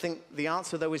 And I think the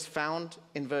answer, though, is found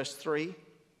in verse 3.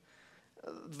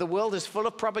 The world is full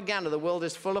of propaganda. The world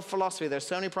is full of philosophy. There's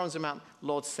so many problems about,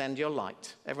 Lord, send your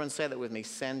light. Everyone say that with me,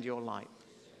 send your light.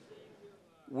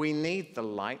 We need the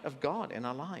light of God in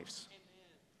our lives.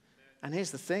 And here's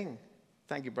the thing.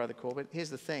 Thank you, Brother Corbett. Here's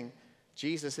the thing.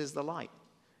 Jesus is the light.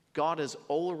 God has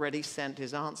already sent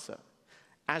his answer.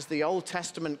 As the Old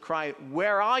Testament cried,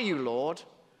 where are you, Lord?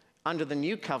 Under the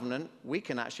new covenant, we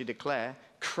can actually declare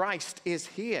Christ is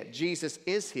here. Jesus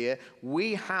is here.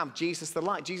 We have Jesus the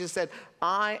light. Jesus said,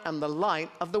 I am the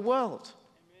light of the world.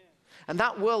 Amen. And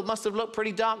that world must have looked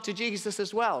pretty dark to Jesus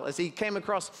as well, as he came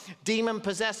across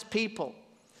demon-possessed people,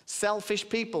 selfish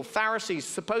people, Pharisees,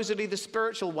 supposedly the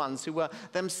spiritual ones who were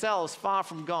themselves far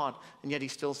from God. And yet he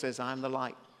still says, I am the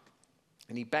light.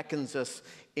 And he beckons us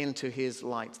into his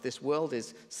light. This world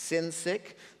is sin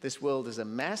sick. This world is a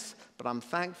mess. But I'm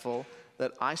thankful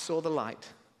that I saw the light.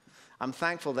 I'm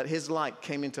thankful that his light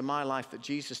came into my life, that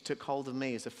Jesus took hold of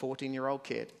me as a 14-year-old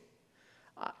kid.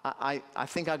 I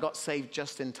think I got saved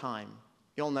just in time.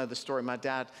 You all know the story. My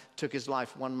dad took his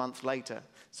life 1 month later.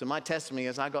 So my testimony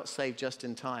is I got saved just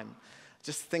in time.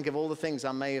 Just think of all the things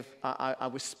I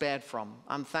was spared from.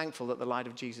 I'm thankful that the light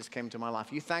of Jesus came to my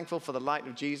life. Are you thankful for the light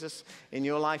of Jesus in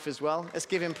your life as well? Let's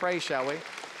give him praise, shall we?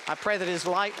 I pray that his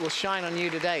light will shine on you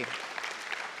today.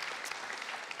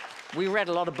 We read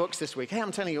a lot of books this week. Hey,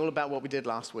 I'm telling you all about what we did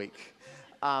last week.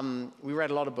 We read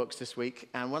a lot of books this week,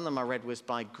 and one of them I read was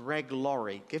by Greg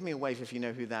Laurie. Give me a wave if you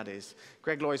know who that is.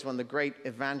 Greg Laurie is one of the great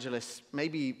evangelists,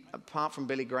 maybe apart from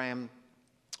Billy Graham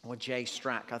or Jay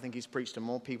Strack. I think he's preached to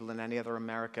more people than any other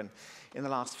American in the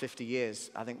last 50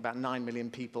 years. I think about 9 million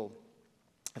people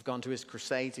have gone to his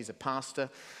crusades. He's a pastor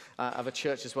of a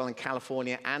church as well in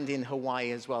California and in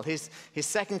Hawaii as well. His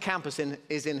second campus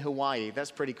is in Hawaii.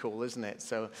 That's pretty cool, isn't it?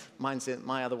 So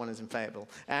my other one is in Fayetteville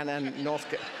and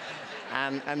Northgate.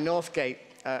 And Northgate.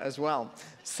 as well.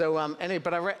 So anyway,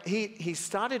 but he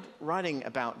started writing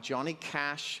about Johnny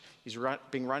Cash. He's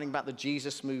been writing about the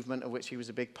Jesus movement, of which he was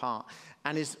a big part.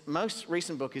 And his most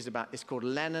recent book is called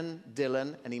Lennon,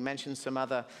 Dylan, and he mentions some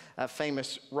other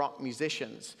famous rock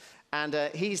musicians. And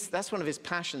that's one of his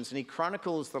passions, and he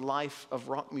chronicles the life of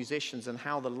rock musicians and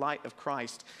how the light of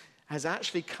Christ has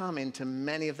actually come into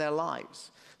many of their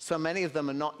lives. So many of them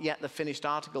are not yet the finished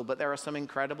article, but there are some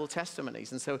incredible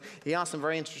testimonies. And so he asks some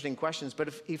very interesting questions.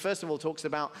 But he first of all talks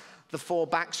about the four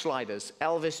backsliders: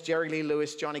 Elvis, Jerry Lee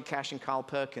Lewis, Johnny Cash, and Carl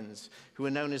Perkins, who were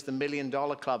known as the $1 Million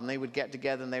Club. And they would get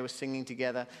together and they were singing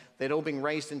together. They'd all been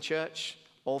raised in church,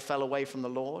 all fell away from the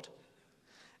Lord.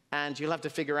 And you'll have to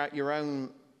figure out your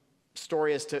own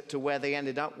story as to where they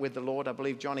ended up with the Lord. I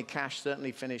believe Johnny Cash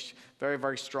certainly finished very,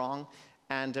 very strong.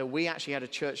 And we actually had a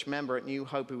church member at New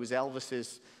Hope who was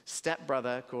Elvis's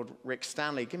stepbrother called Rick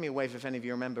Stanley. Give me a wave if any of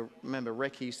you remember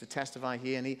Rick. He used to testify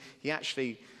here, and he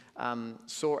actually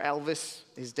saw Elvis,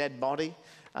 his dead body.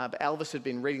 But Elvis had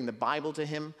been reading the Bible to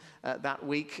him that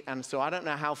week. And so I don't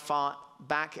know how far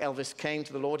back Elvis came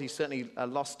to the Lord. He certainly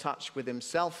lost touch with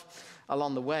himself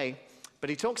along the way. But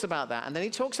he talks about that. And then he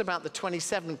talks about the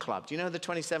 27 Club. Do you know who the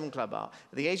 27 Club are?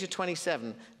 At the age of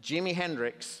 27, Jimi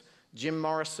Hendrix, Jim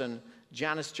Morrison,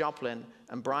 Janis Joplin,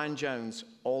 and Brian Jones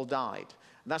all died.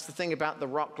 And that's the thing about the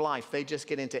rock life. They just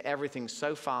get into everything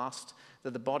so fast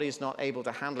that the body is not able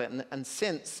to handle it. And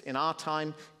since, in our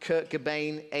time, Kurt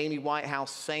Cobain, Amy Whitehouse,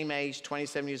 same age,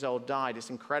 27 years old, died. It's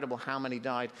incredible how many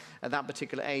died at that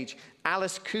particular age.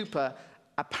 Alice Cooper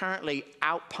apparently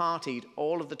out-partied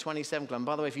all of the 27 Club. And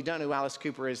by the way, if you don't know who Alice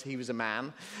Cooper is, he was a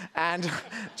man. And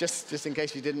just in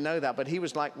case you didn't know that, but he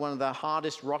was like one of the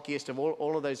hardest, rockiest of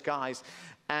all of those guys.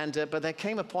 And but there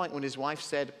came a point when his wife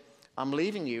said, "I'm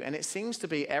leaving you." And it seems to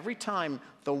be every time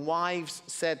the wives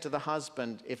said to the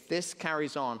husband, "If this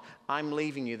carries on, I'm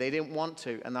leaving you." They didn't want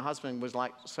to. And the husband was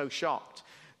like so shocked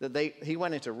that he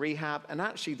went into rehab. And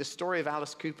actually, the story of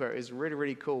Alice Cooper is really,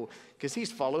 really cool because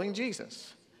he's following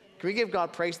Jesus. Can we give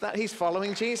God praise for that? He's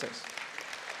following Jesus.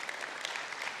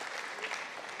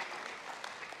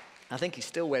 I think he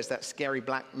still wears that scary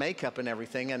black makeup and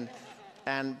everything.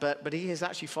 But he is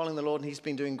actually following the Lord, and he's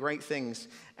been doing great things.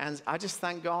 And I just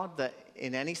thank God that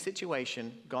in any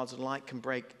situation, God's light can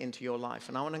break into your life.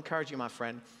 And I want to encourage you, my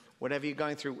friend, whatever you're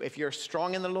going through, if you're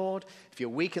strong in the Lord, if you're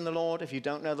weak in the Lord, if you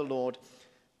don't know the Lord,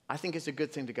 I think it's a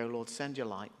good thing to go, "Lord, send your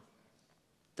light."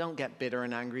 Don't get bitter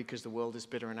and angry because the world is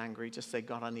bitter and angry. Just say,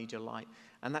 "God, I need your light."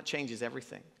 And that changes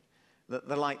everything.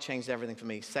 The light changed everything for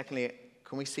me. Secondly,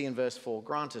 can we see in verse 4,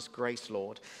 "Grant us grace,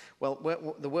 Lord." Well,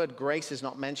 the word grace is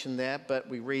not mentioned there, but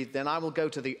we read, "Then I will go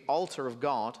to the altar of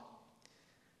God,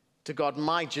 to God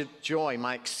my joy,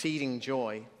 my exceeding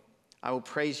joy. I will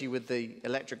praise you with the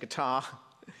electric guitar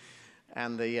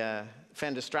and the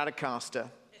Fender Stratocaster."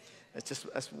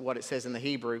 That's what it says in the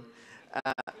Hebrew.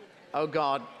 "Oh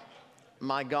God,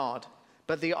 my God."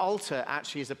 But the altar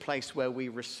actually is a place where we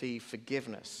receive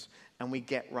forgiveness and we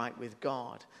get right with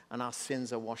God and our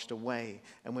sins are washed away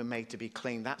and we're made to be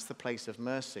clean. That's the place of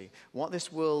mercy. What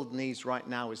this world needs right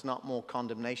now is not more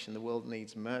condemnation. The world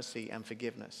needs mercy and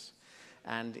forgiveness.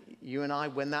 And you and I,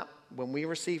 when we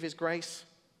receive his grace,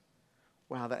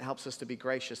 wow, that helps us to be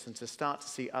gracious and to start to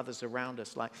see others around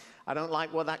us. Like, I don't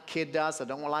like what that kid does. I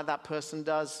don't like that person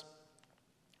does.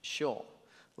 Sure.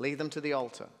 Lead them to the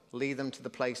altar. Lead them to the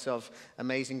place of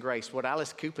amazing grace. What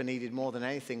Alice Cooper needed more than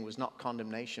anything was not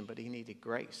condemnation, but he needed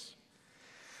grace.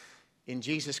 In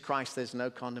Jesus Christ, there's no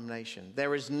condemnation.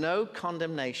 There is no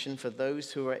condemnation for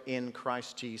those who are in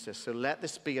Christ Jesus. So let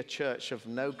this be a church of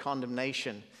no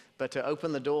condemnation, but to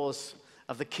open the doors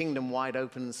of the kingdom wide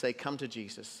open and say, "Come to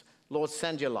Jesus. Lord,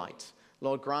 send your light.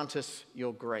 Lord, grant us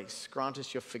your grace. Grant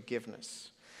us your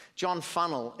forgiveness." John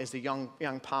Funnell is a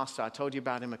young pastor. I told you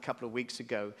about him a couple of weeks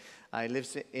ago. He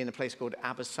lives in a place called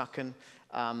Abersucken.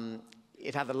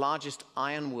 It had the largest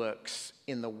ironworks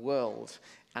in the world.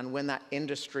 And when that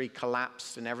industry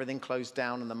collapsed and everything closed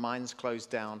down and the mines closed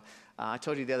down, I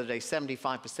told you the other day,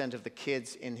 75% of the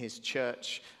kids in his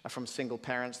church are from single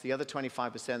parents. The other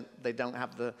 25%, they don't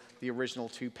have the original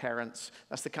two parents.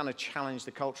 That's the kind of challenge,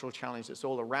 the cultural challenge that's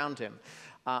all around him.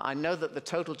 I know that the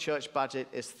total church budget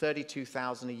is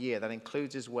 $32,000 a year. That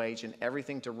includes his wage and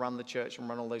everything to run the church and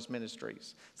run all those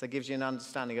ministries. So that gives you an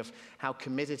understanding of how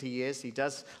committed he is. He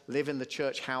does live in the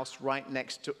church house right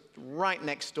next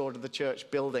door to the church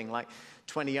building, like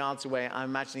 20 yards away. I'm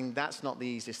imagining that's not the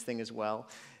easiest thing as well.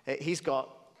 He's got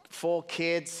 4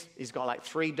 kids. He's got like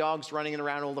 3 dogs running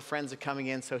around. All the friends are coming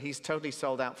in. So he's totally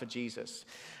sold out for Jesus.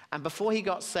 And before he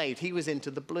got saved, he was into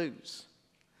the blues.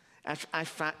 In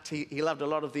fact, he loved a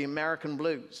lot of the American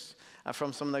blues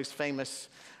from some of those famous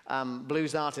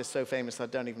blues artists so famous I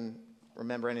don't even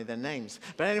remember any of their names.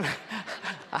 But anyway,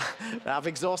 I've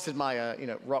exhausted my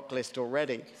rock list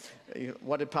already.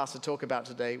 What did Pastor talk about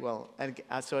today? Well,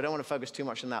 so I don't want to focus too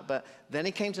much on that. But then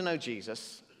he came to know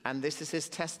Jesus, and this is his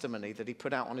testimony that he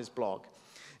put out on his blog.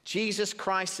 Jesus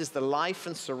Christ is the life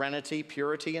and serenity,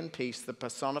 purity and peace, the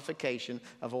personification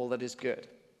of all that is good.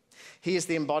 He is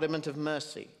the embodiment of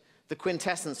mercy, the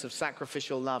quintessence of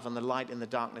sacrificial love, and the light in the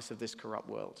darkness of this corrupt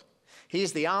world. He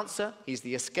is the answer, he's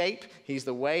the escape, he's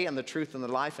the way and the truth and the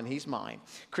life, and he's mine.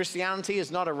 Christianity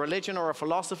is not a religion or a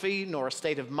philosophy, nor a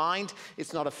state of mind.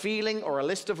 It's not a feeling or a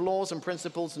list of laws and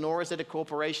principles, nor is it a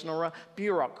corporation or a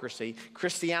bureaucracy.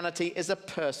 Christianity is a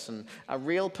person, a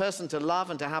real person to love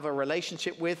and to have a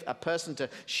relationship with, a person to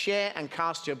share and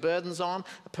cast your burdens on,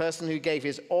 a person who gave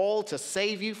his all to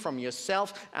save you from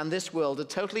yourself and this world, a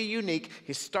totally unique,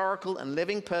 historical, and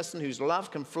living person whose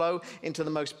love can flow into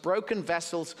the most broken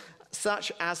vessels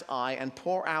such as I, and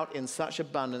pour out in such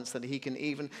abundance that he can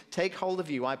even take hold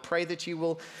of you. I pray that you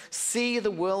will see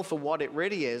the world for what it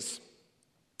really is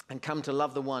and come to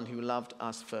love the one who loved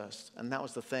us first. And that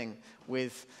was the thing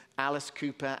with Alice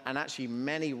Cooper and actually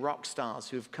many rock stars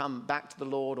who have come back to the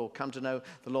Lord or come to know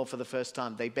the Lord for the first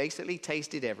time. They basically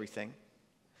tasted everything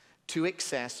to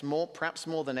excess, perhaps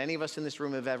more than any of us in this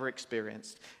room have ever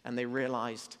experienced. And they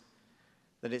realized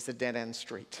that it's a dead-end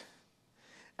street.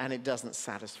 And it doesn't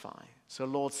satisfy. So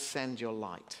Lord, send your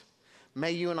light.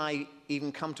 May you and I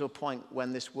even come to a point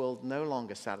when this world no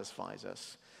longer satisfies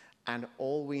us, and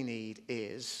all we need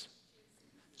is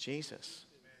Jesus.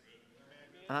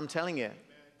 And I'm telling you,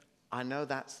 I know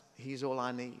he's all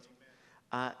I need.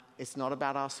 It's not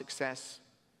about our success.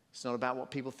 It's not about what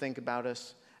people think about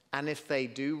us. And if they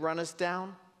do run us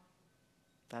down,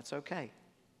 that's okay.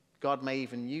 God may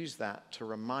even use that to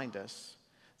remind us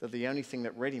that the only thing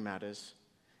that really matters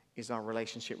is our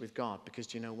relationship with God. Because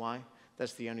do you know why?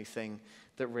 That's the only thing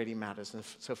that really matters. And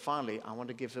so finally, I want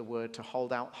to give the word to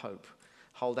hold out hope.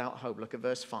 Hold out hope. Look at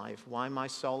verse 5. Why, my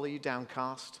soul, are you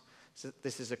downcast?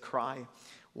 This is a cry.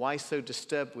 Why so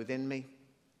disturbed within me?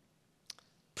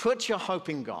 Put your hope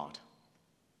in God.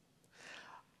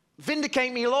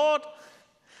 Vindicate me, Lord.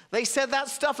 They said that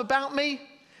stuff about me.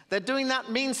 They're doing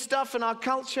that mean stuff in our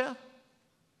culture.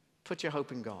 Put your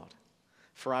hope in God,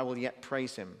 for I will yet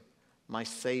praise him, my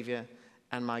Savior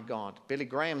and my God. Billy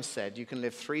Graham said, you can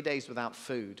live 3 days without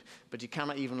food, but you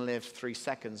cannot even live 3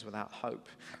 seconds without hope.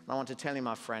 And I want to tell you,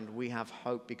 my friend, we have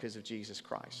hope because of Jesus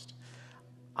Christ.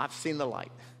 I've seen the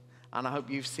light, and I hope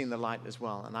you've seen the light as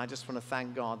well. And I just want to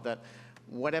thank God that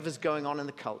whatever's going on in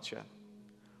the culture,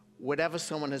 whatever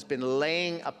someone has been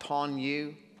laying upon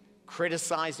you,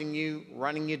 criticizing you,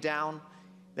 running you down,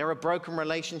 there are broken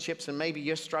relationships, and maybe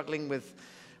you're struggling with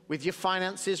your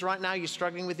finances right now, you're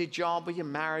struggling with your job or your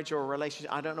marriage or a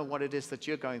relationship. I don't know what it is that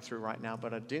you're going through right now,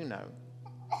 but I do know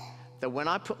that when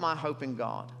I put my hope in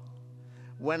God,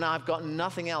 when I've got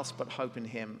nothing else but hope in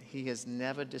him, he has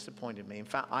never disappointed me. In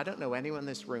fact, I don't know anyone in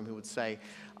this room who would say,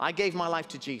 I gave my life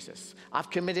to Jesus. I've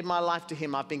committed my life to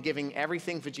him. I've been giving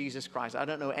everything for Jesus Christ. I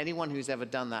don't know anyone who's ever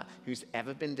done that, who's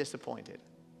ever been disappointed.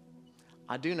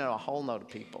 I do know a whole load of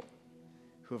people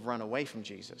who have run away from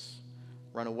Jesus,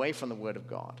 run away from the Word of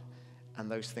God,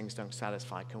 and those things don't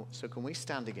satisfy. So can we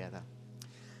stand together?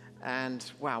 And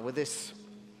wow, with this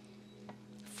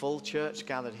full church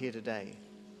gathered here today,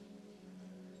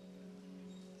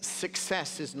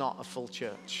 success is not a full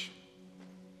church.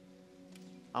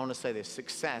 I want to say this.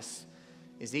 Success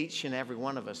is each and every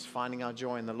one of us finding our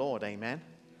joy in the Lord. Amen?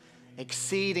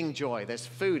 Exceeding joy. There's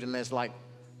food and there's like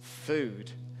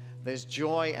food. There's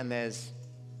joy and there's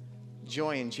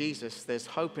joy in Jesus. There's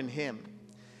hope in him.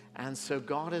 And so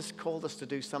God has called us to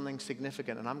do something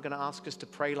significant. And I'm going to ask us to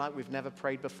pray like we've never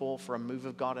prayed before for a move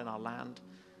of God in our land.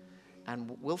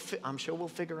 And I'm sure we'll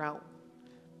figure out,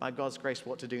 by God's grace,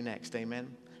 what to do next.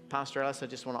 Amen. Pastor Ellis, I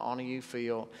just want to honor you for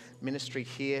your ministry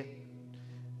here.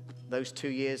 Those 2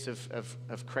 years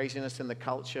of craziness in the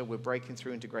culture, we're breaking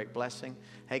through into great blessing.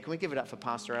 Hey, can we give it up for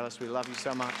Pastor Ellis? We love you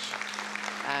so much.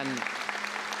 And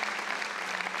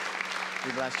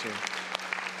we bless you.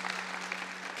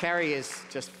 Carrie is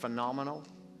just phenomenal,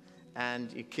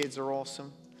 and your kids are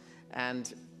awesome.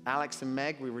 And Alex and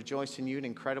Meg, we rejoice in you, an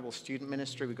incredible student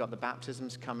ministry. We've got the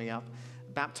baptisms coming up.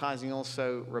 Baptizing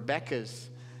also Rebecca's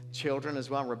children as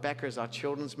well. Rebecca is our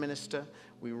children's minister.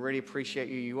 We really appreciate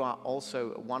you. You are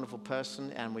also a wonderful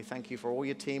person, and we thank you for all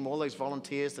your team, all those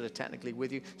volunteers that are technically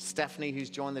with you. Stephanie, who's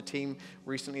joined the team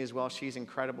recently as well, she's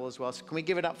incredible as well. So can we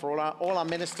give it up for all our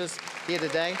ministers here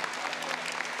today?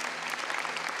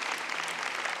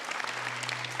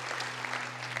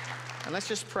 And let's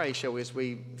just pray, shall we, as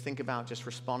we think about just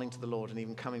responding to the Lord and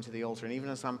even coming to the altar. And even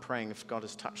as I'm praying, if God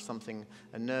has touched something,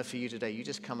 a nerve for you today, you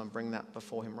just come and bring that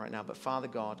before him right now. But Father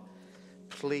God,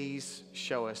 please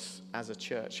show us as a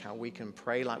church how we can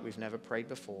pray like we've never prayed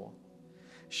before.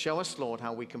 Show us, Lord,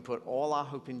 how we can put all our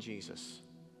hope in Jesus.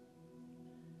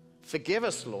 Forgive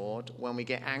us, Lord, when we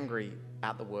get angry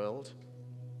at the world.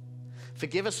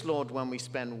 Forgive us, Lord, when we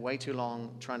spend way too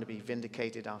long trying to be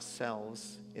vindicated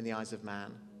ourselves in the eyes of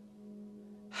man.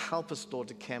 Help us, Lord,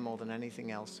 to care more than anything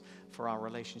else for our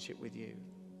relationship with you.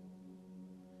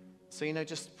 So,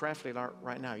 just prayerfully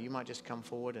right now, you might just come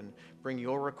forward and bring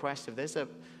your request. If there's a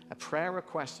prayer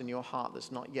request in your heart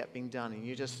that's not yet being done, and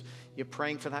you're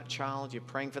praying for that child, you're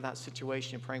praying for that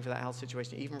situation, you're praying for that health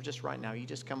situation, even just right now, you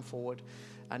just come forward.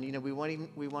 And, we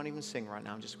won't even sing right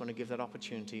now. I'm just going to give that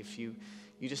opportunity. If you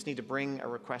just need to bring a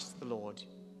request to the Lord,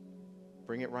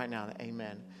 bring it right now,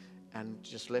 amen, and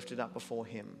just lift it up before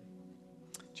him.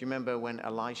 Do you remember when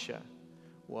Elisha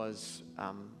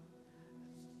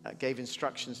gave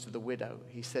instructions to the widow?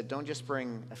 He said, don't just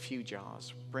bring a few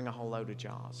jars, bring a whole load of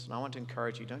jars. And I want to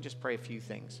encourage you, don't just pray a few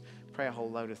things, pray a whole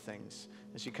load of things.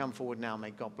 As you come forward now,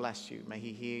 may God bless you. May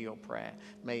he hear your prayer.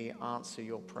 May he answer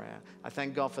your prayer. I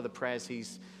thank God for the prayers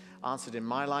he's answered in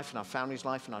my life, in our family's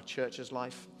life, in our church's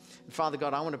life. And Father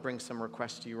God, I want to bring some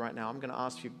requests to you right now. I'm going to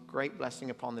ask you great blessing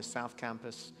upon this South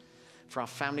Campus, for our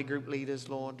family group leaders,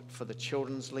 Lord, for the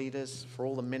children's leaders, for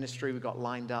all the ministry we've got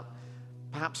lined up.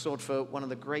 Perhaps, Lord, for one of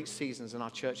the great seasons in our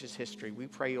church's history, we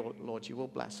pray, Lord, you will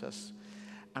bless us.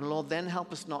 And Lord, then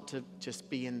help us not to just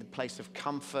be in the place of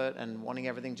comfort and wanting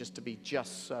everything just to be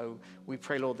just so. We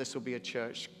pray, Lord, this will be a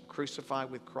church crucified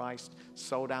with Christ,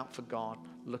 sold out for God,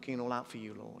 looking all out for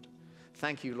you, Lord.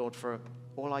 Thank you, Lord, for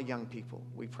all our young people.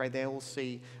 We pray they all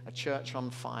see a church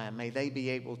on fire. May they be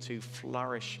able to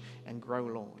flourish and grow,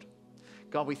 Lord.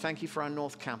 God, we thank you for our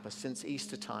North Campus since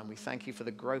Easter time. We thank you for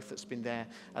the growth that's been there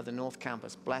at the North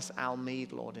Campus. Bless Al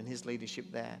Mead, Lord, and his leadership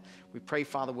there. We pray,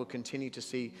 Father, we'll continue to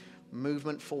see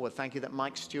movement forward. Thank you that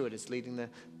Mike Stewart is leading the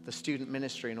student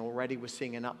ministry, and already we're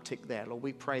seeing an uptick there. Lord,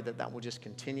 we pray that will just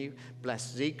continue.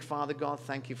 Bless Zeke, Father God.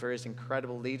 Thank you for his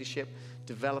incredible leadership,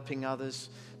 developing others,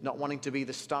 not wanting to be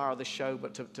the star of the show,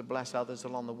 but to bless others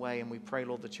along the way. And we pray,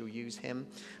 Lord, that you'll use him.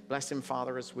 Bless him,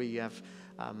 Father, as we have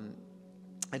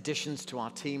additions to our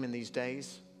team in these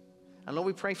days. And Lord,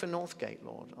 we pray for Northgate,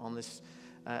 Lord, on this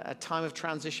a time of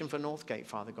transition for Northgate,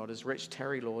 Father God, as Rich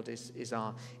Terry, Lord, is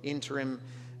our interim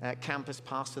campus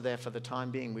pastor there for the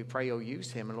time being. We pray you'll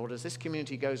use him. And Lord, as this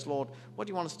community goes, Lord, what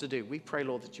do you want us to do? We pray,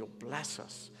 Lord, that you'll bless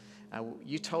us.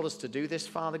 You told us to do this,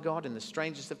 Father God, in the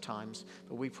strangest of times,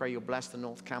 but we pray you'll bless the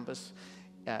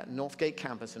Northgate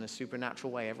campus in a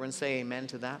supernatural way. Everyone say amen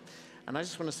to that. And I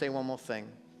just want to say one more thing.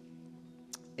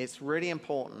 It's really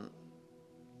important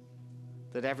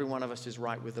that every one of us is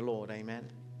right with the Lord. Amen.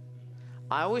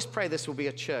 I always pray this will be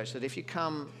a church that if you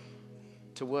come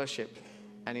to worship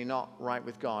and you're not right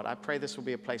with God, I pray this will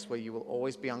be a place where you will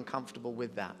always be uncomfortable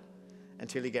with that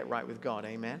until you get right with God.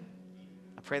 Amen.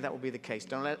 I pray that will be the case.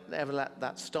 Don't ever let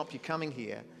that stop you coming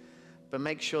here, but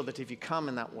make sure that if you come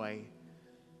in that way,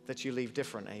 that you leave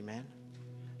different. Amen.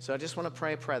 So I just want to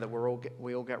pray a prayer that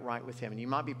we all get right with him. And you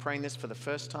might be praying this for the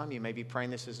first time. You may be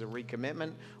praying this as a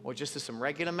recommitment or just as some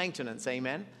regular maintenance.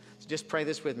 Amen. So just pray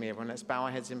this with me, everyone. Let's bow our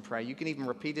heads in prayer. You can even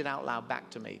repeat it out loud back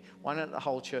to me. Why don't the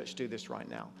whole church do this right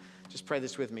now? Just pray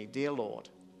this with me. Dear Lord,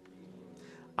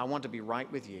 I want to be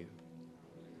right with you.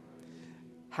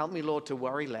 Help me, Lord, to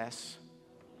worry less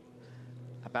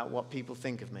about what people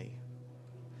think of me.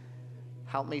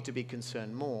 Help me to be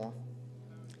concerned more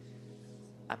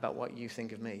about what you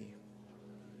think of me.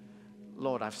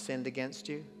 Lord, I've sinned against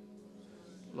you.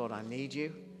 Lord, I need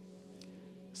you.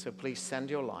 So please send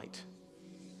your light.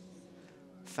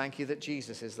 Thank you that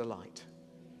Jesus is the light.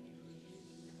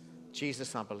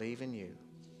 Jesus, I believe in you.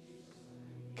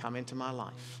 Come into my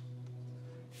life.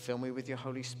 Fill me with your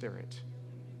Holy Spirit.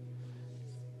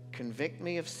 Convict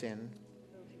me of sin.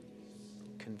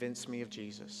 Convince me of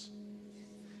Jesus.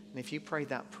 And if you prayed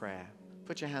that prayer,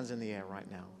 put your hands in the air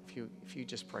right now. If you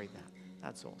just prayed that,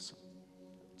 that's awesome.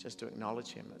 Just to acknowledge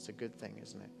him, that's a good thing,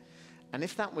 isn't it? And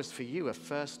if that was for you a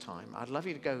first time, I'd love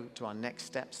you to go to our Next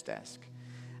Steps desk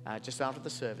just after the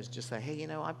service. Just say, hey,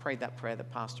 I prayed that prayer that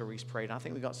Pastor Rhys prayed. I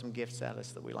think we've got some gifts at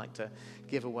us that we like to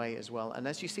give away as well. And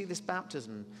as you see these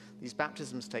baptisms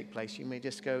take place, you may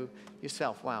just go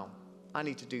yourself, wow, I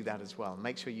need to do that as well.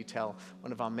 Make sure you tell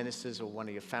one of our ministers or one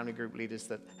of your family group leaders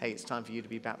that, hey, it's time for you to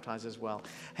be baptized as well.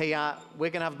 Hey, we're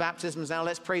going to have baptisms now.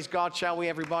 Let's praise God, shall we,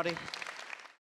 everybody?